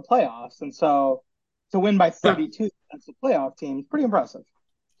probably make the playoffs. And so to win by Right. 32 against the playoff team is pretty impressive.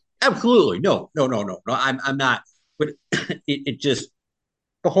 Absolutely. No, no, no, no, no. I'm not. But it just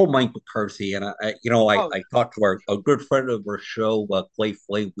the whole Mike McCarthy and Oh, I talked to our a good friend of our show, Clay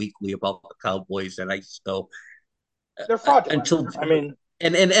Flay Weekly about the Cowboys, and I still they're fraudulent. until I mean,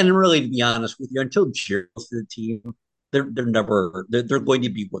 and really to be honest with you, until Jerry's the team, they're never they're going to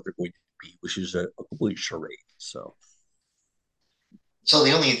be what they're going to be, which is a complete charade. So So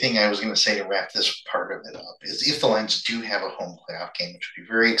the only thing I was going to say to wrap this part of it up is if the Lions do have a home playoff game, which would be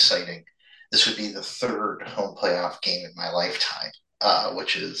very exciting, this would be the third home playoff game in my lifetime,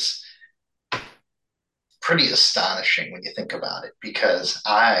 which is pretty astonishing when you think about it, because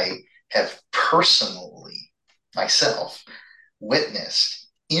I have personally myself witnessed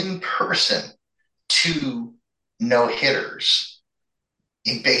in person two no hitters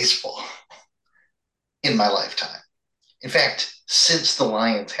in baseball in my lifetime. In fact, since the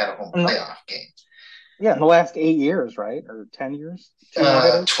Lions had a home in the, playoff game, yeah, in the last 8 years, right, or 10 years, two no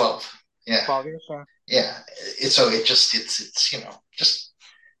hitters, 12. Yeah. 12 years. Yeah. Yeah. So it's, just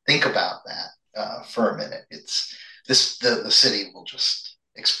think about that for a minute. The city will just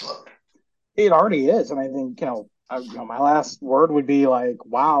explode. It already is, and I think my last word would be like,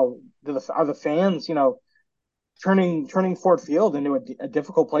 wow, are the fans turning Ford Field into a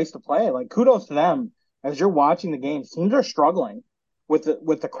difficult place to play? Like, kudos to them as you're watching the games. Teams are struggling with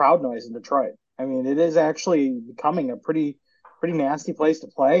the crowd noise in Detroit. I mean, it is actually becoming a pretty nasty place to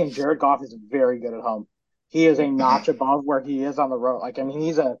play, and Jared Goff is very good at home. He is a notch Mm-hmm. above where he is on the road. Like, I mean,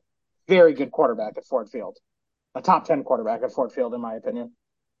 he's a very good quarterback at Ford Field, a top 10 quarterback at Ford Field, in my opinion.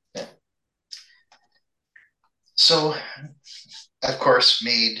 Yeah. So, of course,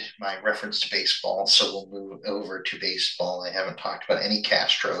 made my reference to baseball. So we'll move over to baseball. I haven't talked about any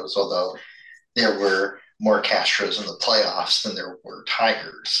Castros, although there were more Castros in the playoffs than there were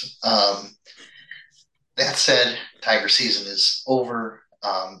Tigers. That said, Tiger season is over.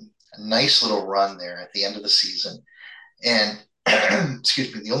 A nice little run there at the end of the season. And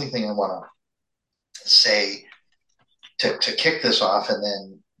excuse me, the only thing I want to say to kick this off and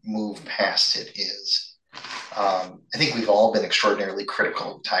then move past it is I think we've all been extraordinarily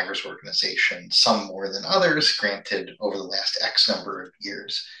critical of the Tigers organization, some more than others, granted, over the last X number of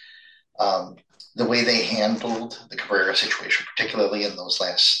years. Um, the way they handled the Cabrera situation, particularly in those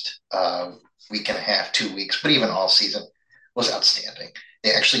last week and a half, 2 weeks, but even all season, was outstanding.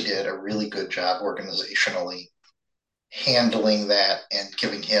 They actually did a really good job organizationally handling that and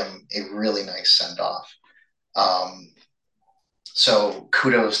giving him a really nice send off. Um, so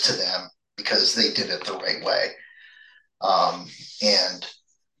kudos to them because they did it the right way. And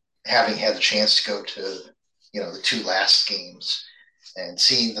having had the chance to go to, the two last games and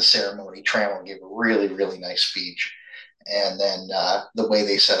seeing the ceremony, Trammell gave a really, really nice speech. And then the way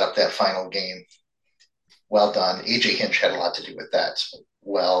they set up that final game, well done. AJ Hinch had a lot to do with that. So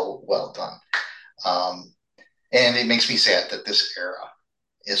well done. Um, and it makes me sad that this era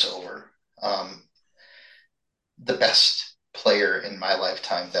is over. The best player in my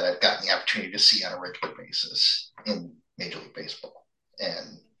lifetime that I've gotten the opportunity to see on a regular basis in Major League Baseball.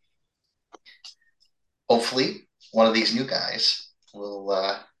 And hopefully one of these new guys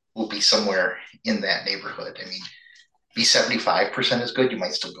will be somewhere in that neighborhood. I mean, be 75% as good, you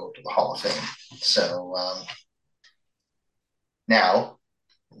might still go to the Hall of Fame. So now,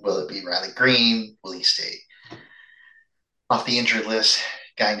 will it be Riley Green? Will he stay off the injured list?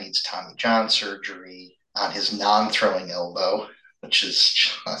 Guy needs Tommy John surgery on his non-throwing elbow, which is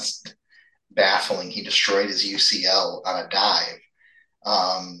just baffling. He destroyed his UCL on a dive.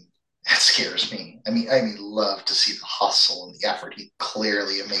 That scares me. I mean, love to see the hustle and the effort. He's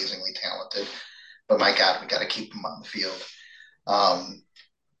clearly amazingly talented, but my God, we got to keep him on the field. Um,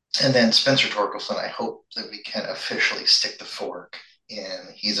 and then Spencer Torkelson, I hope that we can officially stick the fork in.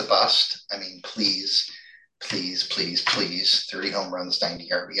 He's a bust. I mean, please, please, please, please, 30 home runs, 90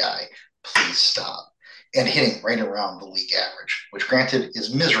 RBI. Please stop. And hitting right around the league average, which granted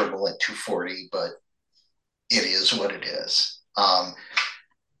is miserable at 240, but it is what it is.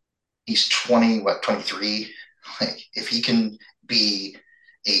 He's 20, what, 23? Like, if he can be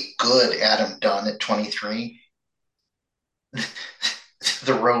a good Adam Dunn at 23,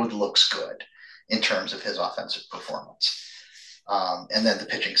 the road looks good in terms of his offensive performance. And then the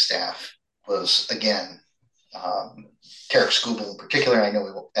pitching staff was, again, Tarek Skubal in particular. I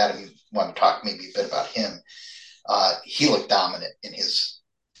know Adam, you want to talk maybe a bit about him. He looked dominant in his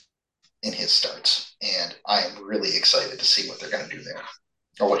starts, and I am really excited to see what they're going to do there,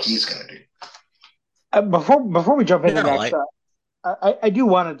 or what he's going to do. Before we jump into no, next, I do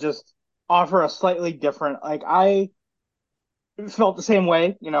want to just offer a slightly different. Like, I felt the same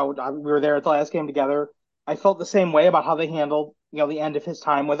way. We were there at the last game together. I felt the same way about how they handled, the end of his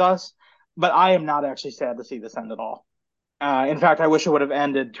time with us. But I am not actually sad to see this end at all. In fact, I wish it would have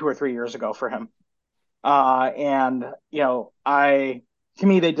ended 2 or 3 years ago for him. And to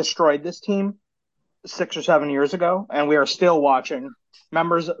me, they destroyed this team 6 or 7 years ago, and we are still watching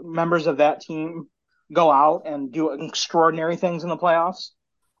members of that team go out and do extraordinary things in the playoffs,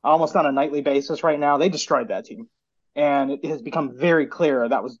 almost on a nightly basis right now. They destroyed that team, and it has become very clear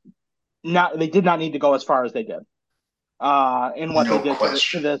that was not they did not need to go as far as they did. In what they No did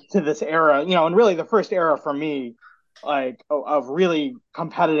question. to this era, and really the first era for me, like of really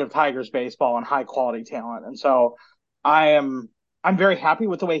competitive Tigers baseball and high quality talent. And so I am I'm very happy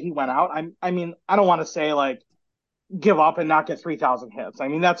with the way he went out. I mean, I don't want to say like give up and not get 3,000 hits. I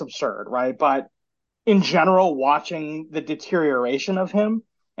mean, that's absurd, right? But in general, watching the deterioration of him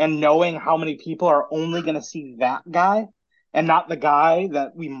and knowing how many people are only going to see that guy and not the guy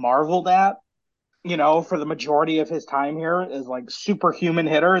that we marveled at, for the majority of his time here is like superhuman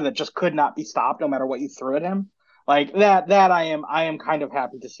hitter that just could not be stopped no matter what you threw at him. Like that I am kind of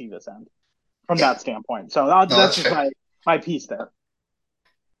happy to see this end from Yeah, that standpoint. So no, that's that's just fair. my piece there.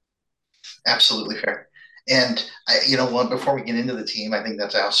 Absolutely fair. And you know what? Before we get into the team, I think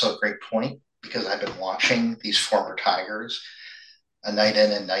that's also a great point because I've been watching these former Tigers a night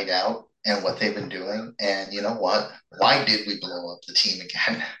in and night out and what they've been doing. And you know what? Why did we blow up the team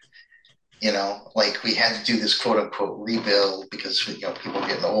again? Like we had to do this quote unquote rebuild because people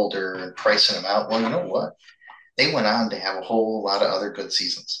getting older and pricing them out. Well, you know what? They went on to have a whole lot of other good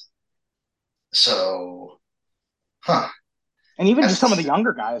seasons. So, huh? And even just some of the That's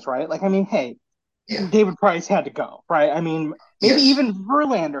younger guys, right? Like, I mean, hey, yeah, David Price had to go, right? I mean, maybe yes, even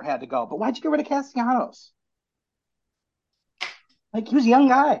Verlander had to go, but why'd you get rid of Castellanos? Like, he was a young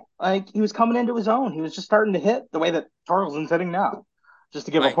guy. Like, he was coming into his own. He was just starting to hit the way that Torkelson's hitting now. Just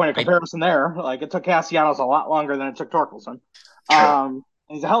to give a I, point of I comparison there, like it took Castellanos a lot longer than it took Torkelson. true.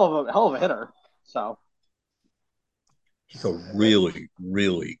 He's a hell of a hitter. So he's a really,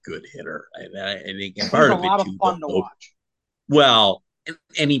 really good hitter. I think he's part a of it lot of too, fun to though. watch. Well,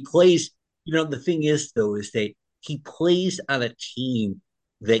 and he plays. The thing is, though, is that he plays on a team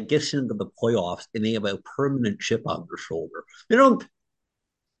that gets into the playoffs and they have a permanent chip on their shoulder. They don't.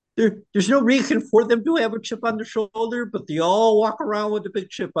 There's no reason for them to have a chip on their shoulder, but they all walk around with a big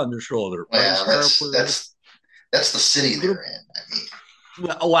chip on their shoulder. Bryce Well, that's Harper, that's that's the city little, they're in. I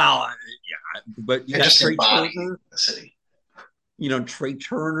mean, well, yeah, but you they're got just Trey embodying Turner. the city. Trey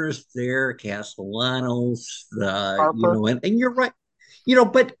Turner's there, Castellanos, Harper, and you're right.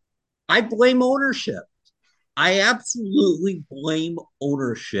 But I blame ownership. I absolutely blame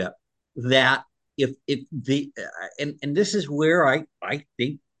ownership that if the and this is where I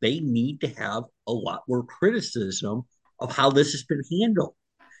think they need to have a lot more criticism of how this has been handled.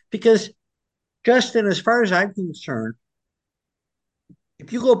 Because Justin, as far as I'm concerned,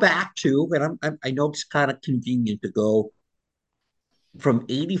 if you go back to, and I know it's kind of convenient to go from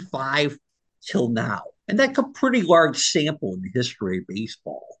 85 till now. And that's a pretty large sample in the history of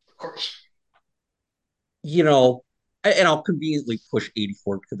baseball. Of course. You know, and I'll conveniently push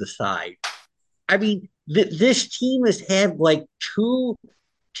 84 to the side. I mean, this team has had like two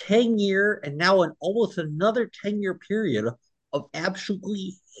 10-year and now an almost another 10-year period of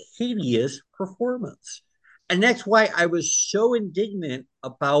absolutely hideous performance. And that's why I was so indignant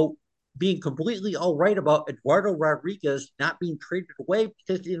about being completely all right about Eduardo Rodriguez not being traded away,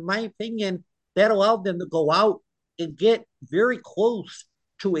 because, in my opinion, that allowed them to go out and get very close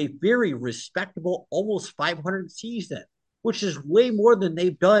to a very respectable, almost 500 season, which is way more than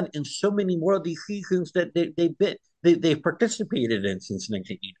they've done in so many more of these seasons that they've participated in since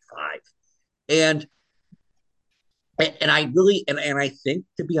 1985. And I really and I think,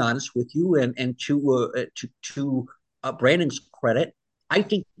 to be honest with you, and to Brandon's credit, I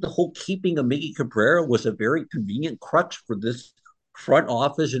think the whole keeping of Miggy Cabrera was a very convenient crutch for this front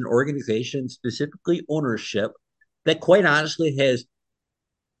office and organization, specifically ownership, that quite honestly has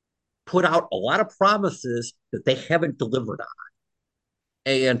put out a lot of promises that they haven't delivered on.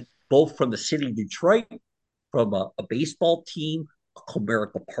 And both from the city of Detroit, from a baseball team, a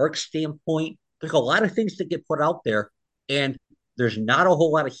Comerica Park standpoint, there's a lot of things that get put out there, and there's not a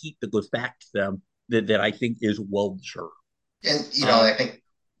whole lot of heat that goes back to them that I think is well deserved. And Uh, I think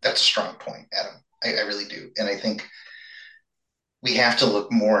that's a strong point, Adam. I really do. And I think we have to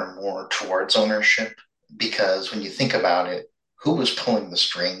look more and more towards ownership because when you think about it, who was pulling the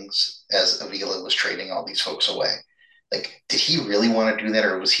strings as Avila was trading all these folks away? Like, did he really want to do that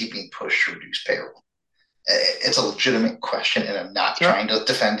or was he being pushed to reduce payroll? It's a legitimate question, and I'm not sure, trying to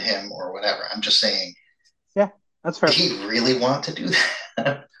defend him or whatever. I'm just saying yeah. That's Did fair. he really want to do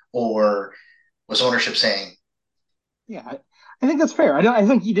that? Or was ownership saying, Yeah, I think that's fair. I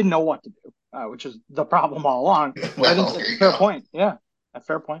think he didn't know what to do, which is the problem all along. But I think well, it's here a you fair go? point. Yeah, a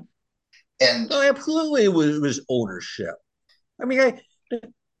fair point. And So absolutely, it was ownership. I mean,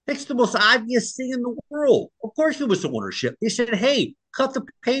 that's the most obvious thing in the world. Of course, it was ownership. They said, "Hey, cut the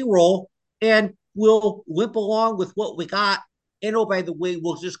payroll, and we'll limp along with what we got." And oh, by the way,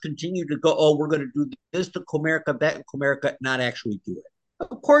 we'll just continue to go. Oh, we're going to do this to Comerica, that and Comerica, not actually do it.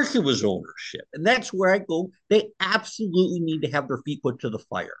 Of course, it was ownership, and that's where I go. They absolutely need to have their feet put to the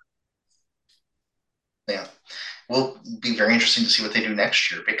fire. yeah, will be very interesting to see what they do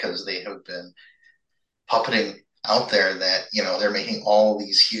next year because they have been puppeting out there that they're making all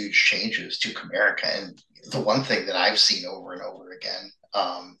these huge changes to Comerica, and the one thing that I've seen over and over again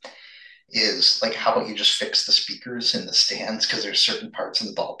is like, how about you just fix the speakers in the stands because there's certain parts in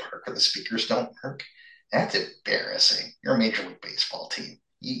the ballpark where the speakers don't work. That's embarrassing. You're a Major League Baseball team.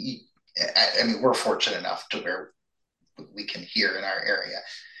 I mean, we're fortunate enough to where we can hear in our area.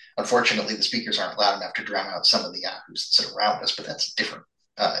 Unfortunately, the speakers aren't loud enough to drown out some of the yahoos that sit around us, but that's a different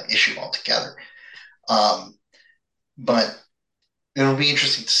issue altogether. Um, but it'll be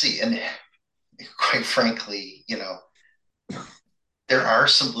interesting to see. And quite frankly, there are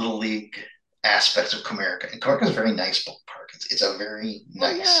some little league aspects of Comerica, and Comerica is a very nice ballpark. It's a very Oh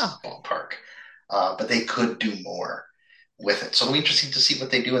yeah, nice ballpark, but they could do more with it. So it'll be interesting to see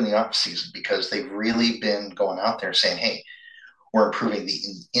what they do in the off season because they've really been going out there saying, "Hey, we're improving the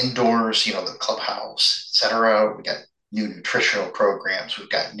indoors, the clubhouse, etc. We got new nutritional programs. We've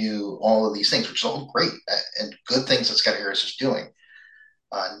got new all of these things, which is all great and good things that Scott Harris is doing,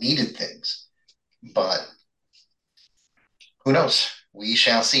 needed things. But who knows? We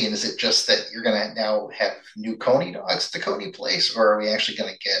shall see. And is it just that you're going to now have new Coney dogs at the Coney place, or are we actually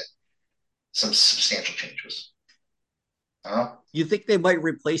going to get some substantial changes? I don't know. you think they might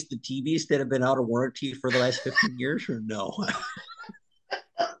replace the TVs that have been out of warranty for the last 15 years, or no?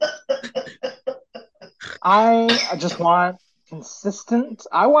 I just want consistent.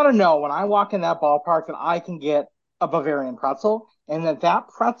 I want to know when I walk in that ballpark that I can get a Bavarian pretzel and that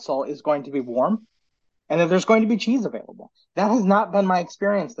pretzel is going to be warm and that there's going to be cheese available. That has not been my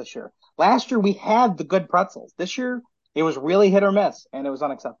experience this year. Last year we had the good pretzels. This year it was really hit or miss and it was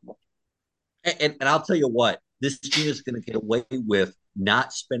unacceptable. And I'll tell you what, this team is going to get away with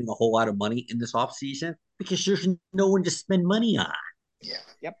not spending a whole lot of money in this offseason because there's no one to spend money on. Yeah.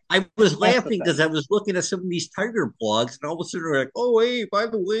 Yep, I was that's the laughing because thing. I was looking at some of these Tiger blogs, and all of a sudden they're like, "Oh, hey, by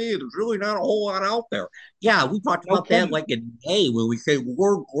the way, there's really not a whole lot out there." Yeah, we talked No about that kidding. like in May when we say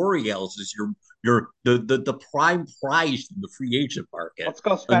War Orioles is your the prime prize in the free agent market, Let's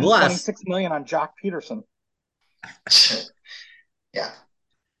go spend unless 26 million on Jock Peterson. Yeah.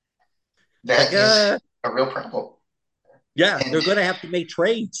 it's like, That is a real problem. yeah, And they're going to have to make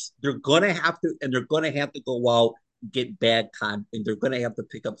trades. They're going to have to, and they're going to have to go out and get and they're going to have to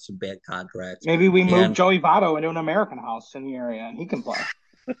pick up some bad contracts. Maybe we move And Joey Votto into an American house in the area and he can play.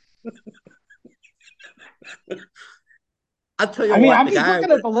 I'll tell you I mean, what, I'm the just guy I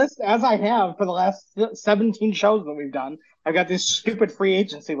looking at went, the list as I have for the last 17 shows that we've done. I've got this stupid free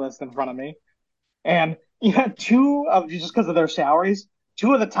agency list in front of me. And you had two of, just because of their salaries,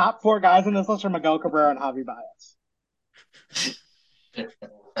 two of the top four guys in this list are Miguel Cabrera and Javi Baez.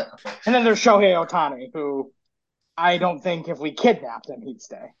 And then there's Shohei Ohtani, who I don't think if we kidnapped him, he'd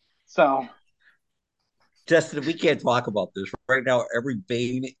stay. So Justin, we can't talk about this right now. Every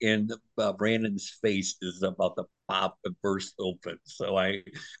vein in Brandon's face is about to pop and burst open. So I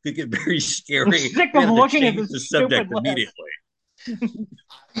could get very I'm scary. sick We of have to looking at change this I the stupid subject list. immediately.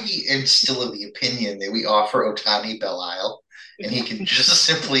 am still of the opinion that we offer Otani Belial and he can just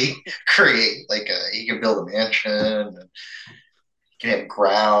simply create he can build a mansion and he can have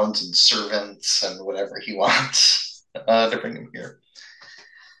grounds and servants and whatever he wants to bring him here.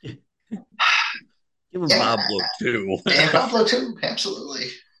 Give him Yeah, Pablo too. and Pablo too, absolutely.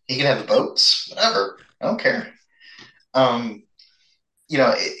 He can have the boats, whatever. I don't care. Um, you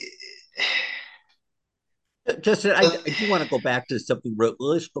know, it, Justin, I, it, I do want to go back to something real.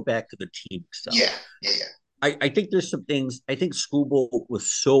 Let's go back to the team itself. yeah, yeah, yeah. I think there's some things. I think Scooble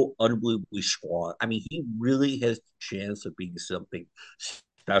was so unbelievably strong. I mean, he really has the chance of being something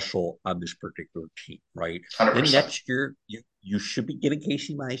special on this particular team, right? Then 100%. next year, you should be getting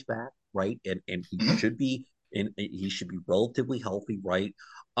Casey Mize back, right? And Mm-hmm, he should be relatively healthy, right?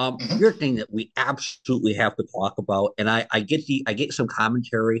 mm-hmm. Your thing that we absolutely have to talk about, and I get some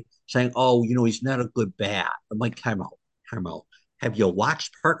commentary saying, oh, he's not a good bat. I'm like, time out, time out. Have you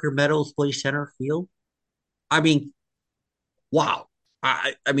watched Parker Meadows play center field? I mean, wow.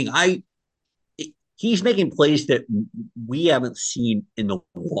 I mean, he's making plays that we haven't seen in the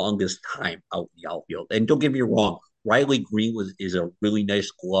longest time out in the outfield. And don't get me wrong, Riley Green is a really nice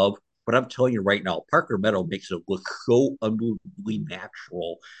glove, but I'm telling you right now, Parker Meadow makes it look so unbelievably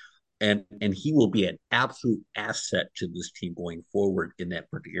natural, and he will be an absolute asset to this team going forward in that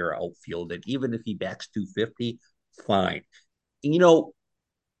particular outfield. And even if he backs 250, fine. And,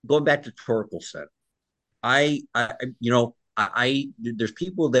 going back to Torkelson, there's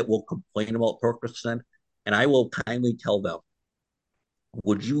people that will complain about Torkelson, and I will kindly tell them,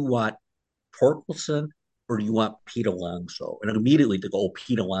 would you want Torkelson or do you want Pete Alonso? And immediately to go,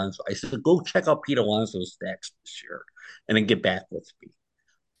 Pete Alonso. I said, go check out Pete Alonso's stats this year and then get back with me.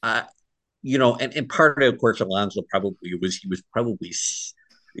 Uh, and part of course, Alonso probably he was probably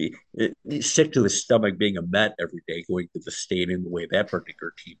sick to his stomach being a Met every day, going to the stadium the way that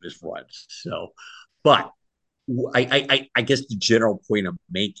particular team is run. So, but I guess the general point I'm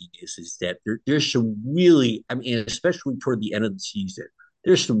making is that there's some really, I mean, especially toward the end of the season,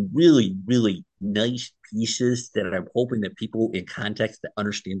 there's some really, really nice pieces that I'm hoping that people in context that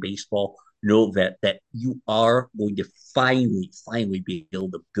understand baseball know that you are going to finally be able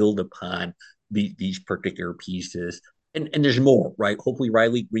to build upon these particular pieces. And there's more, right? Hopefully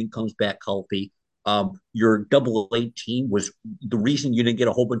Riley Green comes back healthy. Your AA team was the reason you didn't get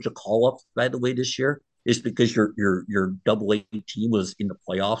a whole bunch of call ups, by the way, this year is because your AA team was in the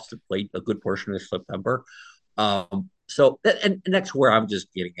playoffs that played a good portion of September. And that's where I'm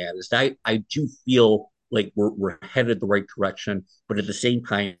just getting at is I do feel like we're headed the right direction, but at the same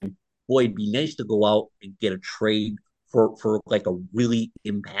time, boy, it'd be nice to go out and get a trade for like a really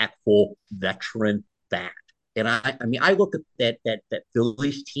impactful veteran back. And I mean, I look at that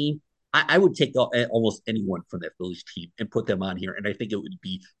Phillies team. I would take almost anyone from that Phillies team and put them on here, and I think it would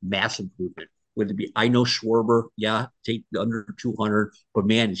be mass improvement. Would it be? I know Schwarber, yeah, take under 200, but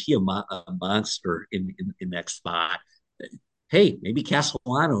man, is he a monster in that spot? Hey, maybe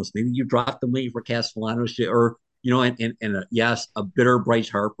Castellanos. Maybe you drop the money for Castellanos, or yes, a bitter Bryce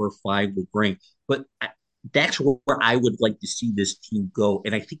Harper fine will bring. But that's where I would like to see this team go,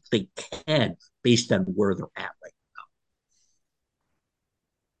 and I think they can based on where they're at right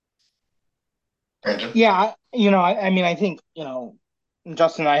Brandon? Yeah, I mean, I think,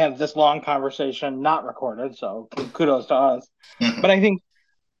 Justin and I have this long conversation not recorded, so kudos to us. Mhm. But I think,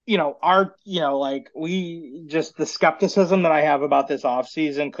 like we just the skepticism that I have about this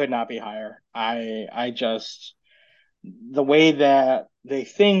offseason could not be higher. I just the way that they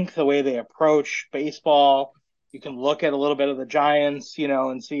think, the way they approach baseball, you can look at a little bit of the Giants,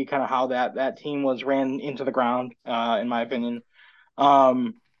 and see kind of how that team was ran into the ground, in my opinion.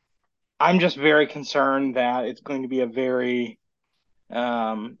 Um, I'm just very concerned that it's going to be a very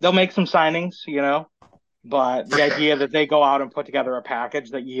they'll make some signings, but For the sure. idea that they go out and put together a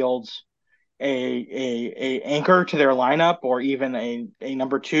package that yields a anchor to their lineup or even a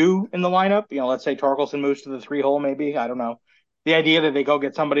number two in the lineup, let's say Torkelson moves to the three hole, maybe. I don't know. The idea that they go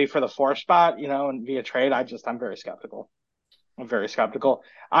get somebody for the four spot, and via trade, I'm very skeptical. I'm very skeptical.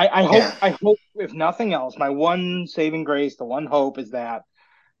 Yeah. I hope, if nothing else, my one saving grace, the one hope is that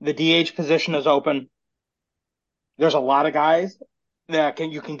the DH position is open. There's a lot of guys that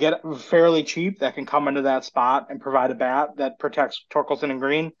you can get fairly cheap that can come into that spot and provide a bat that protects Torkelson and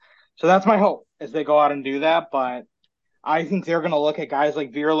Green. So that's my hope as they go out and do that. But I think they're going to look at guys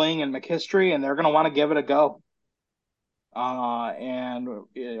like Vierling and McKistry, and they're going to want to give it a go. And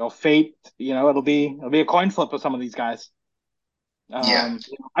fate, it'll be a coin flip with some of these guys. Yeah.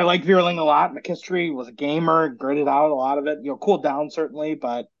 I like Vierling a lot. McKistry was a gamer, gritted out a lot of it. Cooled down certainly,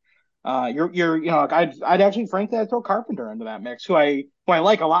 but I'd actually frankly I'd throw Carpenter into that mix, who I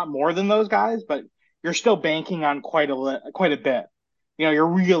like a lot more than those guys, but you're still banking on quite a bit. You're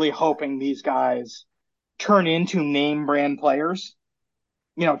really hoping these guys turn into name brand players,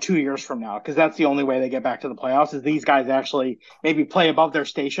 2 years from now, because that's the only way they get back to the playoffs is these guys actually maybe play above their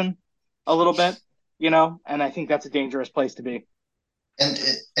station a little bit, and I think that's a dangerous place to be. And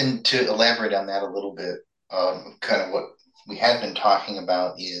and to elaborate on that a little bit, kind of what we had been talking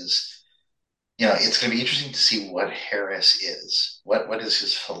about is, it's going to be interesting to see what Harris is. What is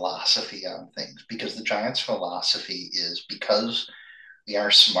his philosophy on things? Because the Giants' philosophy is because we are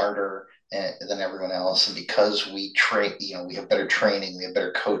smarter than everyone else, and because we train, we have better training, we have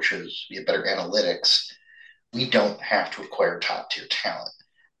better coaches, we have better analytics. We don't have to acquire top tier talent.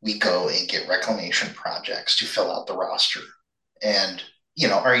 We go and get reclamation projects to fill out the roster. And,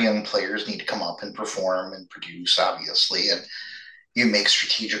 our young players need to come up and perform and produce, obviously. And you make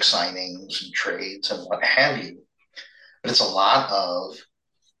strategic signings and trades and what have you. But it's a lot of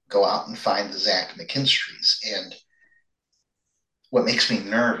go out and find the Zach McKinstries. And what makes me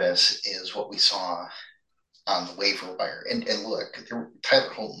nervous is what we saw on the waiver wire. And look, Tyler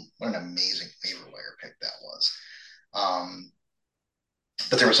Holton, what an amazing waiver wire pick that was. Um,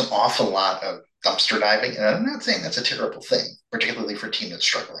 but there was an awful lot of dumpster diving, and I'm not saying that's a terrible thing, particularly for a team that's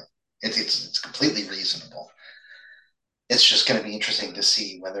struggling. It's completely reasonable. It's just going to be interesting to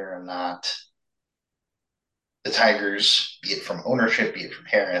see whether or not the Tigers, be it from ownership, be it from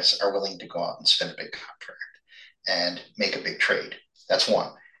Harris, are willing to go out and spend a big contract and make a big trade. That's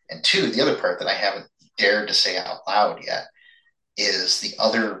one. And two, the other part that I haven't dared to say out loud yet is the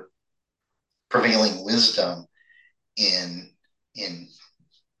other prevailing wisdom in in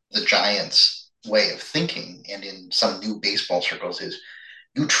the Giants' way of thinking and in some new baseball circles is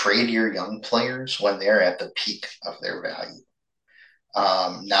you trade your young players when they're at the peak of their value,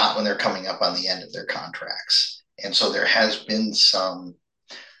 not when they're coming up on the end of their contracts. And so there has been some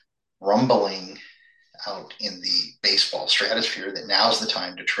rumbling out in the baseball stratosphere that now's the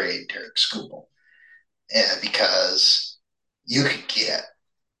time to trade Derek Skubal because you could get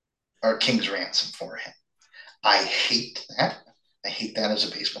our king's ransom for him. I hate that. I hate that as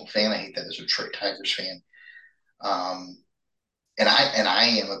a baseball fan. I hate that as a Detroit Tigers fan. Um, and I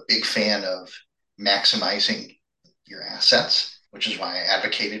am a big fan of maximizing your assets, which is why I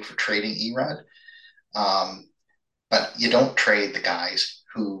advocated for trading Erod. Um, but you don't trade the guys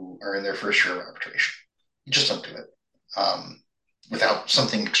who are in their first year of arbitration. You just don't do it without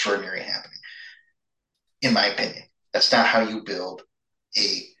something extraordinary happening. In my opinion, that's not how you build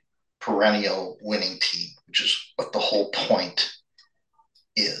a perennial winning team, which is what the whole point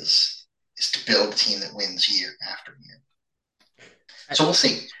is to build a team that wins year after year. So we'll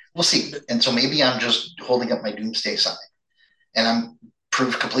see. We'll see. And so maybe I'm just holding up my doomsday sign and I'm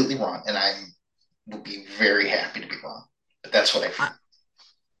proved completely wrong. And I will be very happy to be wrong. But that's what I feel.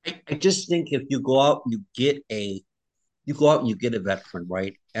 I just think if you go out and you go out and you get a veteran,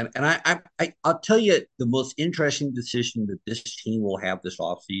 right? I'll tell you the most interesting decision that this team will have this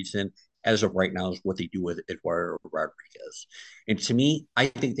offseason as of right now is what they do with Eduardo Rodriguez. And to me, I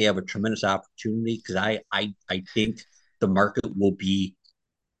think they have a tremendous opportunity because I think the market will be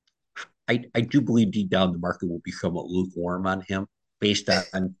I do believe deep down the market will be somewhat lukewarm on him based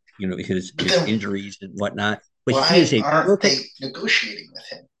on But his then injuries and whatnot. But he why is a aren't they perfect. negotiating with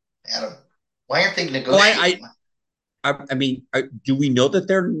him, Adam? Why aren't they Oh, negotiating with him? I mean, do we know that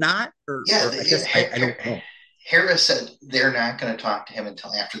they're not, Yeah, or I guess I don't know. Harris said they're not going to talk to him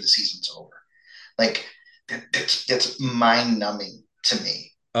until after the season's over. Like that's mind numbing to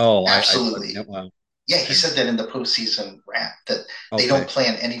me. Oh, Absolutely. well, Yeah, he I, said that in the postseason wrap that they don't okay,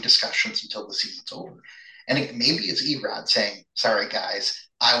 plan any discussions until the season's over. And maybe it's Erod saying, "Sorry guys,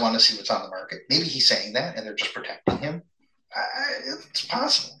 I want to see what's on the market." Maybe he's saying that, and they're just protecting him. It's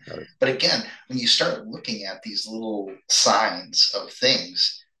possible. But again, when you start looking at these little signs of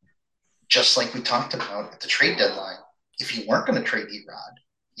things, just like we talked about at the trade deadline, if you weren't going to trade Erod,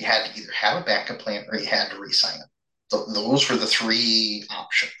 you had to either have a backup plan or you had to re-sign him. So those were the three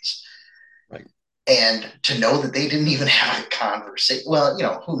options. right. And to know that they didn't even have a conversation, well,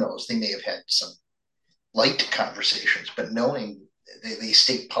 who knows? They may have had some light conversations, but knowing they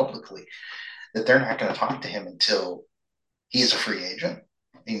state publicly that they're not going to talk to him until he's a free agent.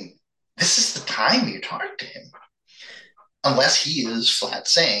 I mean, this is the time you talk to him, unless he is flat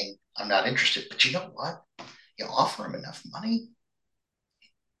saying, "I'm not interested." But you know what? You offer him enough money,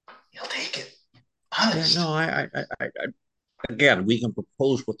 he'll take it. Yeah, no, Honest. again, we can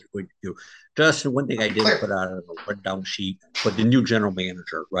propose what they're going to do. Justin, one thing I didn't Clearly. put out on a rundown sheet, but the new general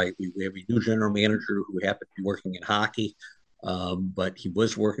manager, right? We have a new general manager who happened to be working in hockey, but he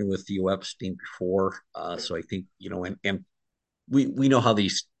was working with Theo Epstein before. So I think, and we know how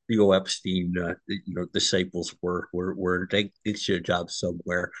these Theo Epstein, disciples work, where they should a job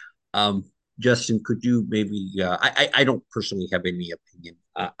somewhere. Um, Justin, could you maybe? I don't personally have any opinion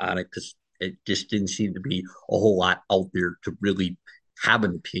on it because it just didn't seem to be a whole lot out there to really have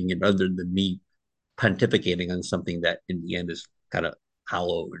an opinion other than me pontificating on something that in the end is kind of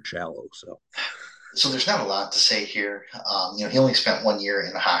hollow and shallow. So, So there's not a lot to say here. He only spent 1 year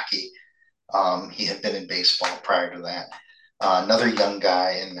in hockey. He had been in baseball prior to that. Another young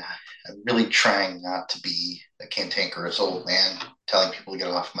guy, and I'm really trying not to be a cantankerous old man telling people to get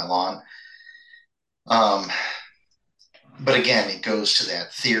off my lawn. Um, but again, it goes to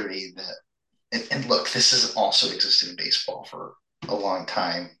that theory that, and look, this has also existed in baseball for a long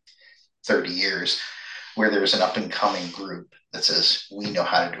time, 30 years, where there's an up and coming group that says, we know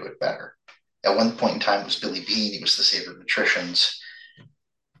how to do it better. At one point in time, it was Billy Beane, he was the saver of nutritions.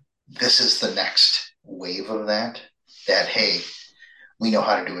 This is the next wave of that, hey, we know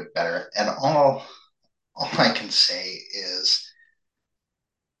how to do it better. And all I can say is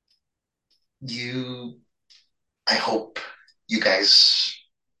you, I hope you guys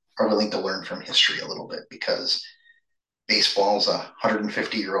are willing to learn from history a little bit because baseball is a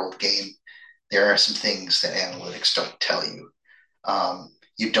 150-year-old game. There are some things that analytics don't tell you.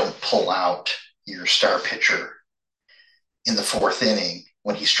 You don't pull out your star pitcher in the fourth inning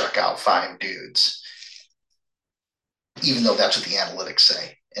when he struck out five dudes, even though that's what the analytics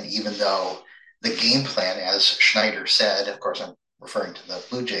say. And even though the game plan, as Schneider said, of course, I'm referring to the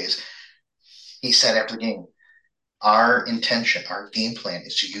Blue Jays, he said after the game, our intention, our game plan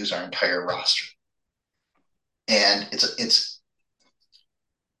is to use our entire roster. And it's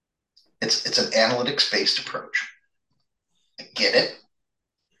an analytics based approach. I get it.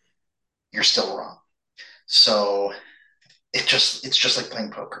 You're still wrong. So it's just like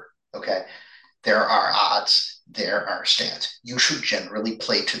playing poker. Okay. There are odds, there are stats. You should generally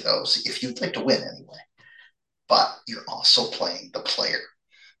play to those if you'd like to win anyway. But you're also playing the player.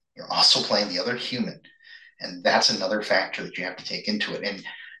 You're also playing the other human. And that's another factor that you have to take into it. And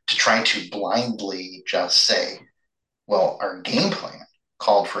to try to blindly just say, well, our game plan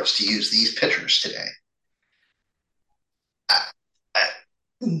called for us to use these pitchers today. I, I,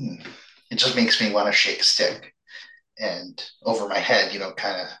 it just makes me want to shake a stick and over my head,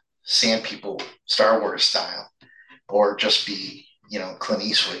 kind of sand people Star Wars style, or just be, Clint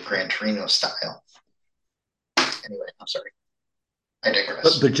Eastwood, Gran Torino style. Anyway, I'm sorry. I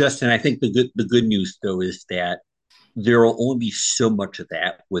digress. But Justin, I think the good news though is that there will only be so much of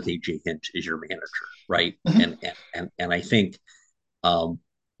that with AJ Hinch as your manager, right? Mm-hmm. And I think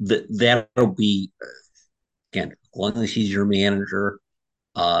that'll be again, as long as he's your manager,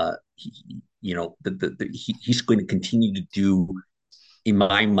 he's going to continue to do, in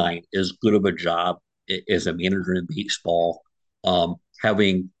my mind, as good of a job as a manager in baseball,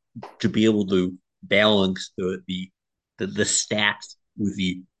 having to be able to balance the stats with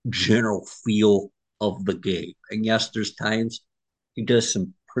the general feel of the game. And yes, there's times he does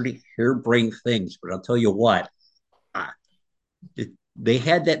some pretty harebrained things, but I'll tell you what, uh, they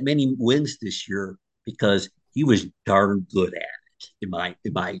had that many wins this year because he was darn good at it. In my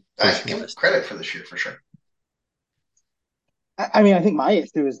I personal give him estimate. credit for this year for sure. I mean, I think my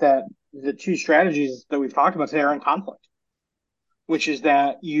issue is that the two strategies that we've talked about today are in conflict, which is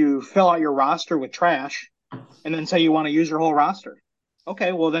that you fill out your roster with trash and then say you want to use your whole roster.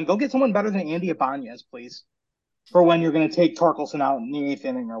 Okay, well then go get someone better than Andy Ibanez, please, for when you're going to take Torkelson out in the eighth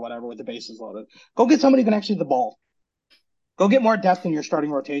inning or whatever with the bases loaded. Go get somebody who can actually hit the ball. Go get more depth in your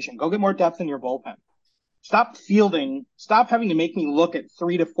starting rotation. Go get more depth in your bullpen. Stop fielding. Stop having to make me look at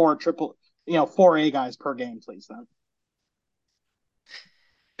 3 to 4 triple, 4A guys per game, please. Then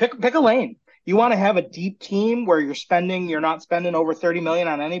pick a lane. You want to have a deep team where you're not spending over 30 million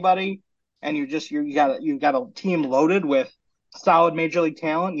on anybody, and you got a team loaded with solid major league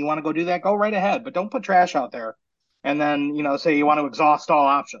talent. You want to go do that? Go right ahead, but don't put trash out there. And then say you want to exhaust all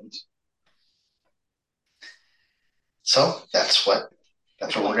options. So that's Pick a what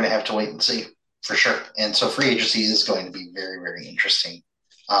we're lane. going to have to wait and see for sure. And so free agency is going to be very, very interesting,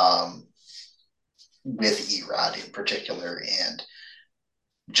 um, with Erod in particular, and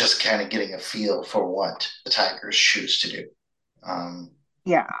just kind of getting a feel for what the Tigers choose to do. Um,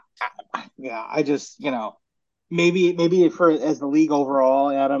 Yeah, yeah. I just maybe for as the league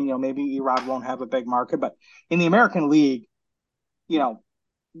overall, Adam, maybe Erod won't have a big market, but in the American League, you know,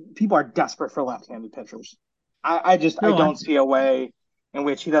 people are desperate for left-handed pitchers. I No, I don't see a way in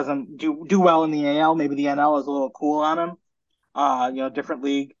which he doesn't do well in the AL. Maybe the NL is a little cool on him. Different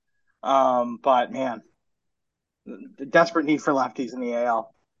league. But man, the desperate need for lefties in the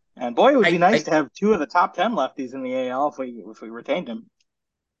AL. And boy, it would be nice I to have two of the top 10 lefties in the AL if we retained him.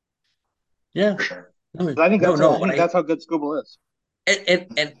 yeah. for sure. No, no, I no. think that's how good Scooble is.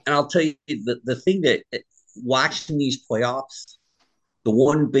 And I'll tell you the thing that watching these playoffs, the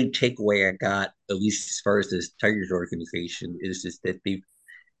one big takeaway I got, at least as far as this Tigers organization, is that they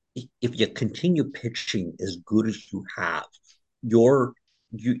if you continue pitching as good as you have, you're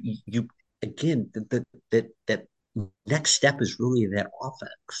you again that next step is really that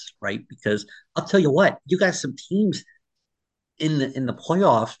offense, right? Because I'll tell you what, you got some teams in the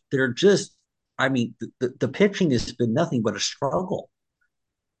playoffs that are just, I mean, the pitching has been nothing but a struggle.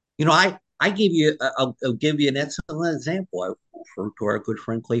 I gave you, I'll give you an excellent example. I referred to our good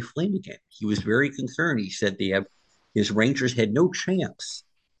friend Clay Flame again. He was very concerned. He said his Rangers had no chance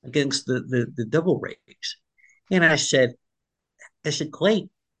against the Devil Rays. And I said, Clay,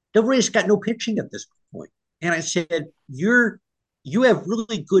 Devil Rays got no pitching at this point. And I said, you have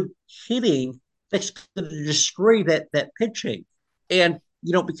really good hitting that's going to destroy that pitching. And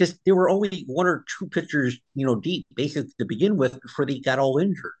because there were only one or two pitchers, deep basically to begin with before they got all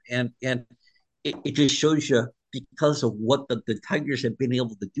injured. And it just shows you because of what the Tigers have been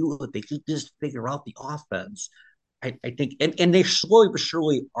able to do, if they could just figure out the offense. I think, and they slowly but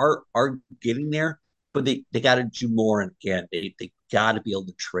surely are getting there, but they got to do more. And again, they got to be able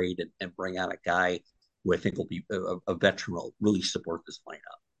to trade and bring out a guy who I think will be a veteran will really support this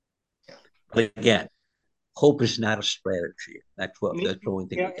lineup. But again, hope is not a strategy. That's the only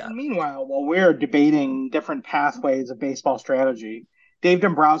thing Yeah, we got. and meanwhile, while we're debating different pathways of baseball strategy, Dave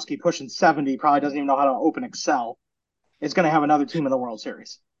Dombrowski, pushing 70, probably doesn't even know how to open Excel, is going to have another team in the World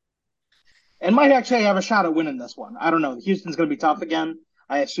Series and might actually have a shot at winning this one. I don't know. Houston's going to be tough again.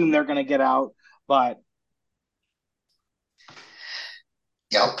 I assume they're going to get out, but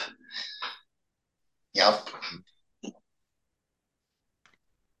Yep. Yep.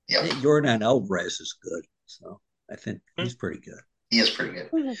 Yep. Jordan Alvarez is good, so I think he's pretty good. He is pretty good.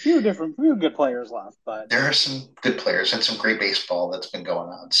 there's few good players left. But There are some good players and some great baseball that's been going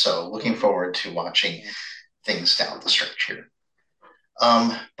on. So looking forward to watching things down the stretch here.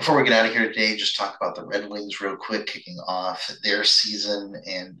 Before we get out of here today, just talk about the Red Wings real quick, kicking off their season,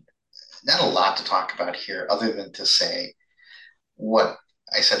 and not a lot to talk about here other than to say what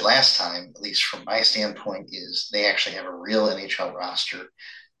I said last time, at least from my standpoint, is they actually have a real NHL roster.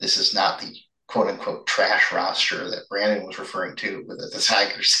 This is not the quote unquote trash roster that Brandon was referring to that the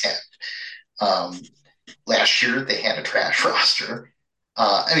Tigers have. Um, Last year, they had a trash roster.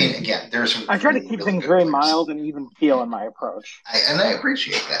 I mean, again, there's some I try to really, keep really things good very players. mild and even keel in my approach. And I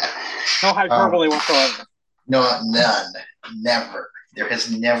appreciate that. No Um, hyperbole whatsoever. no, none, never. There has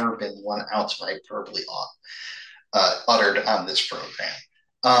never been 1 ounce of hyperbole uttered on this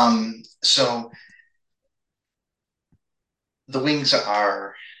program. So the Wings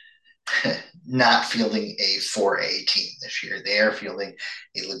are not fielding a 4A team this year. They are fielding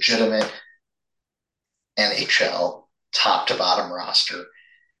a legitimate NHL top to bottom roster.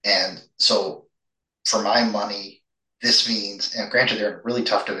 And so for my money, this means, and granted, they're in a really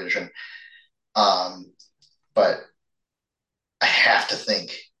tough division, um, but I have to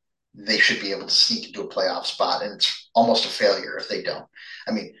think they should be able to sneak into a playoff spot, and it's almost a failure if they don't.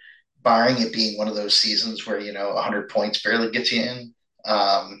 I mean, barring it being one of those seasons where 100 points barely gets you in,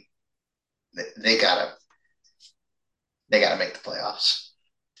 um, they gotta they gotta make the playoffs,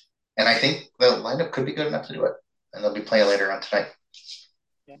 and I think the lineup could be good enough to do it, and they'll be playing later on tonight.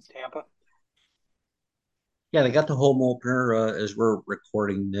 Yeah, Tampa. Yeah, they got the home opener as we're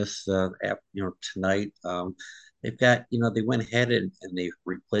recording this tonight. They've got they went ahead and they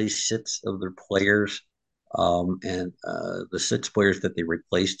replaced six of their players, and the six players that they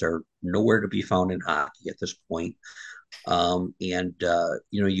replaced are nowhere to be found in hockey at this point. And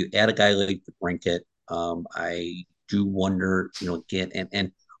you add a guy like the Brinket. I do wonder, again,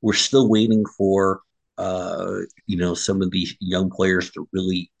 and we're still waiting for some of these young players to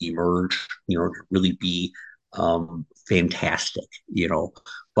really emerge, to really be fantastic,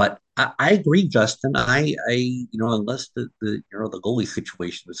 But I agree, Justin. Unless the goalie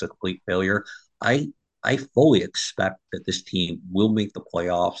situation is a complete failure, I I fully expect that this team will make the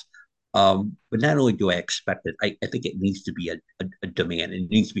playoffs. But not only do I expect it, I think it needs to be a demand. It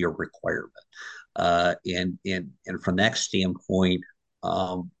needs to be a requirement. And from that standpoint,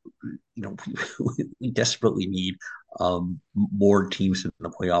 um, we desperately need more teams in the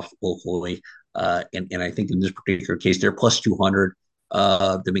playoffs locally. And I think in this particular case, they're plus 200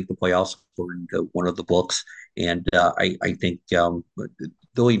 to make the playoffs according to one of the books. And I think the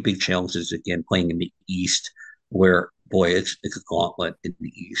only big challenge is, again, playing in the East, where, boy, it's a gauntlet in the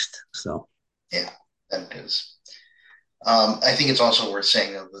East. So, Yeah, that is. I think it's also worth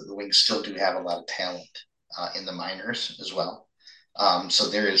saying that the Wings still do have a lot of talent in the minors as well. So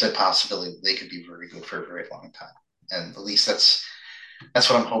there is a possibility that they could be very good for a very long time, and at least that's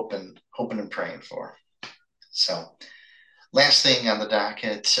what I'm hoping and praying for. So, last thing on the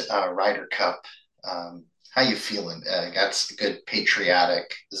docket, Ryder Cup. How you feeling? Got some good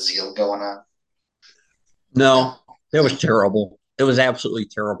patriotic zeal going on? no, No, that was no. terrible. It was absolutely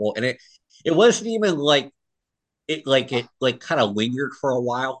terrible. And it wasn't even like kind of lingered for a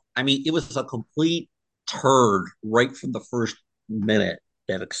while. I mean, it was a complete turd right from the first minute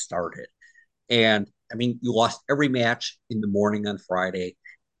that it started. And I mean, you lost every match in the morning on Friday,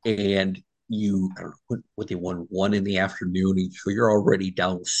 and I don't know what they won one in the afternoon. So you're already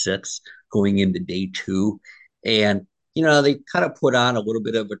down six going into day two. And, they kind of put on a little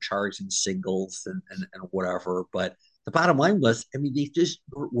bit of a charge in singles and whatever. But the bottom line was, I mean, they just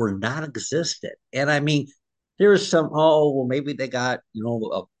were non existent. And I mean, there was some, oh, well, maybe they got,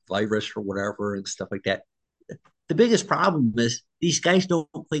 a virus or whatever and stuff like that. The biggest problem is these guys don't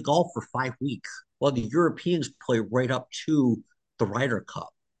play golf for 5 weeks, while the Europeans play right up to the Ryder Cup.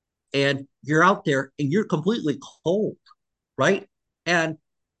 and you're out there and you're completely cold, right? And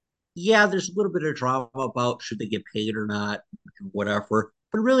yeah, there's a little bit of drama about should they get paid or not, whatever.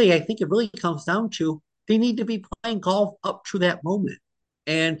 But really, I think it really comes down to they need to be playing golf up to that moment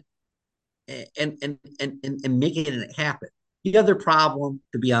and and making it happen. The other problem,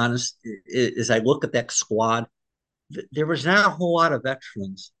 to be honest, is I look at that squad. There was not a whole lot of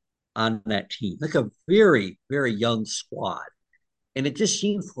veterans on that team, like a very young squad, and it just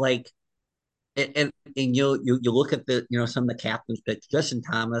seems like and you look at the some of the captains picks, Justin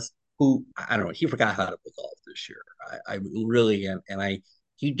Thomas, who I don't know, he forgot how to play golf this year. I really am, and I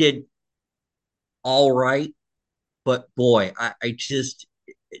he did all right, but boy, I just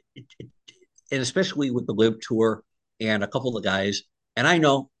and especially with the Live Tour and a couple of guys, and I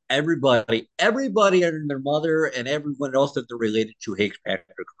know everybody and their mother and everyone else that they're related to hates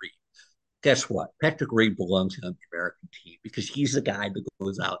Patrick Reed. Guess what? Patrick Reed belongs on the American team because he's the guy that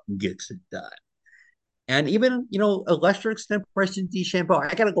goes out and gets it done. And even, a lesser extent, Preston DeChambeau,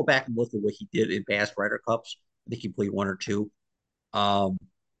 I got to go back and look at what he did in past Ryder Cups. I think he played one or two. Um,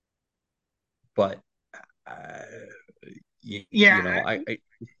 but, uh, Yeah,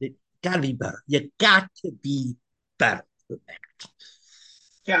 it got to be better. You got to be better than that.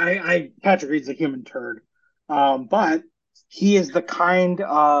 yeah. Patrick Reed's a human turd, but he is the kind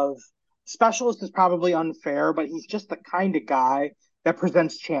of specialist is probably unfair, but he's just the kind of guy that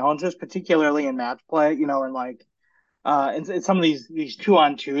presents challenges, particularly in match play. And like in some of these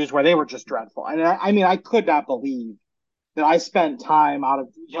 2-on-2s where they were just dreadful. And I mean, I could not believe that I spent time out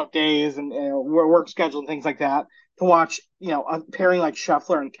of days and work schedule and things like that to watch a pairing like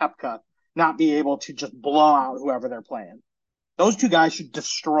Scheffler and Kepka not be able to just blow out whoever they're playing. Those two guys should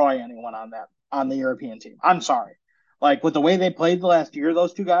destroy anyone on the European team. I'm sorry, like with the way they played the last year,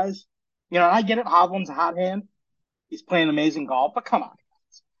 those two guys. I get it. Hovland's a hot hand. He's playing amazing golf, but come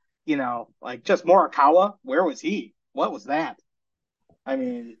on, like just Morikawa. Where was he? What was that? I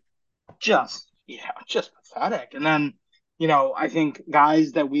mean, just pathetic. And then, I think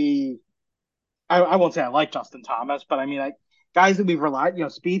guys that I won't say I like Justin Thomas, but I mean, like guys that we've relied,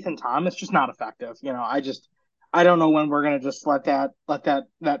 Spieth and Thomas, just not effective. I don't know when we're gonna just let that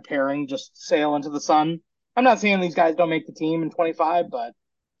pairing just sail into the sun. I'm not saying these guys don't make the team in 25, but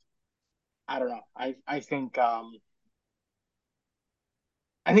I don't know. I think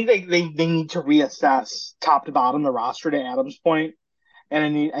they need to reassess top to bottom the roster to Adam's point,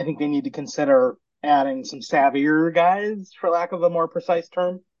 and I think they need to consider adding some savvier guys, for lack of a more precise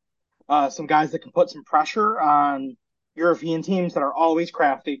term, some guys that can put some pressure on European teams that are always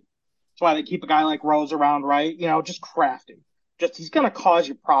crafty. That's why they keep a guy like Rose around, right? Just crafty. Just he's going to cause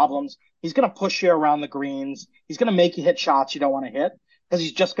you problems. He's going to push you around the greens. He's going to make you hit shots you don't want to hit because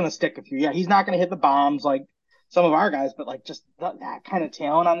he's just going to stick with you. Yeah, he's not going to hit the bombs like some of our guys, but like just that kind of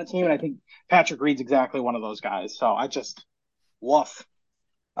talent on the team. And I think Patrick Reed's exactly one of those guys. So I just woof.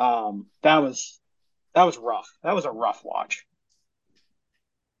 That was rough. That was a rough watch.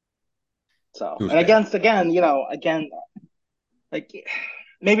 So, It was and bad. against again, again, like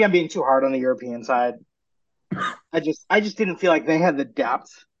maybe I'm being too hard on the European side. I just didn't feel like they had the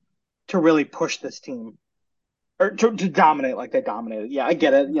depth to really push this team or to dominate like they dominated. Yeah, I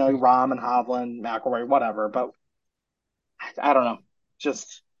get it. Rom and Hovland, McIlroy, whatever, but I don't know.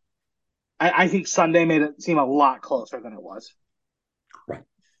 Just I think Sunday made it seem a lot closer than it was. Right.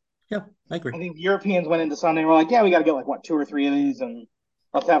 Yeah, I agree. I think the Europeans went into Sunday and were like, yeah, we got to get like what 2 or 3 of these and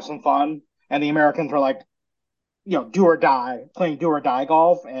let's have some fun. And the Americans were like, do or die, playing do or die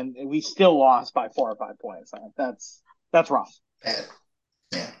golf, and we still lost by 4 or 5 points. That's rough. And,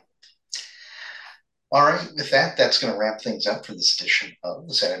 yeah. All right, with that, that's going to wrap things up for this edition of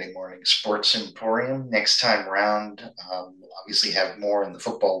the Saturday Morning Sports Emporium. Next time round, we'll obviously have more in the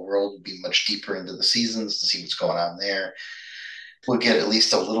football world. We'll be much deeper into the seasons to see what's going on there. We'll get at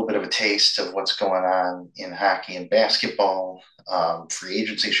least a little bit of a taste of what's going on in hockey and basketball. Free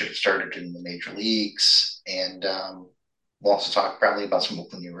agency should have started in the major leagues. And we'll also talk probably about some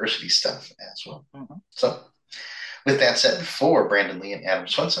Oakland University stuff as well. Mm-hmm. So, with that said, for Brandon Lee and Adam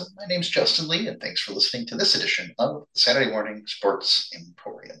Swenson, my name's Justin Lee, and thanks for listening to this edition of the Saturday Morning Sports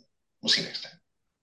Emporium. We'll see you next time.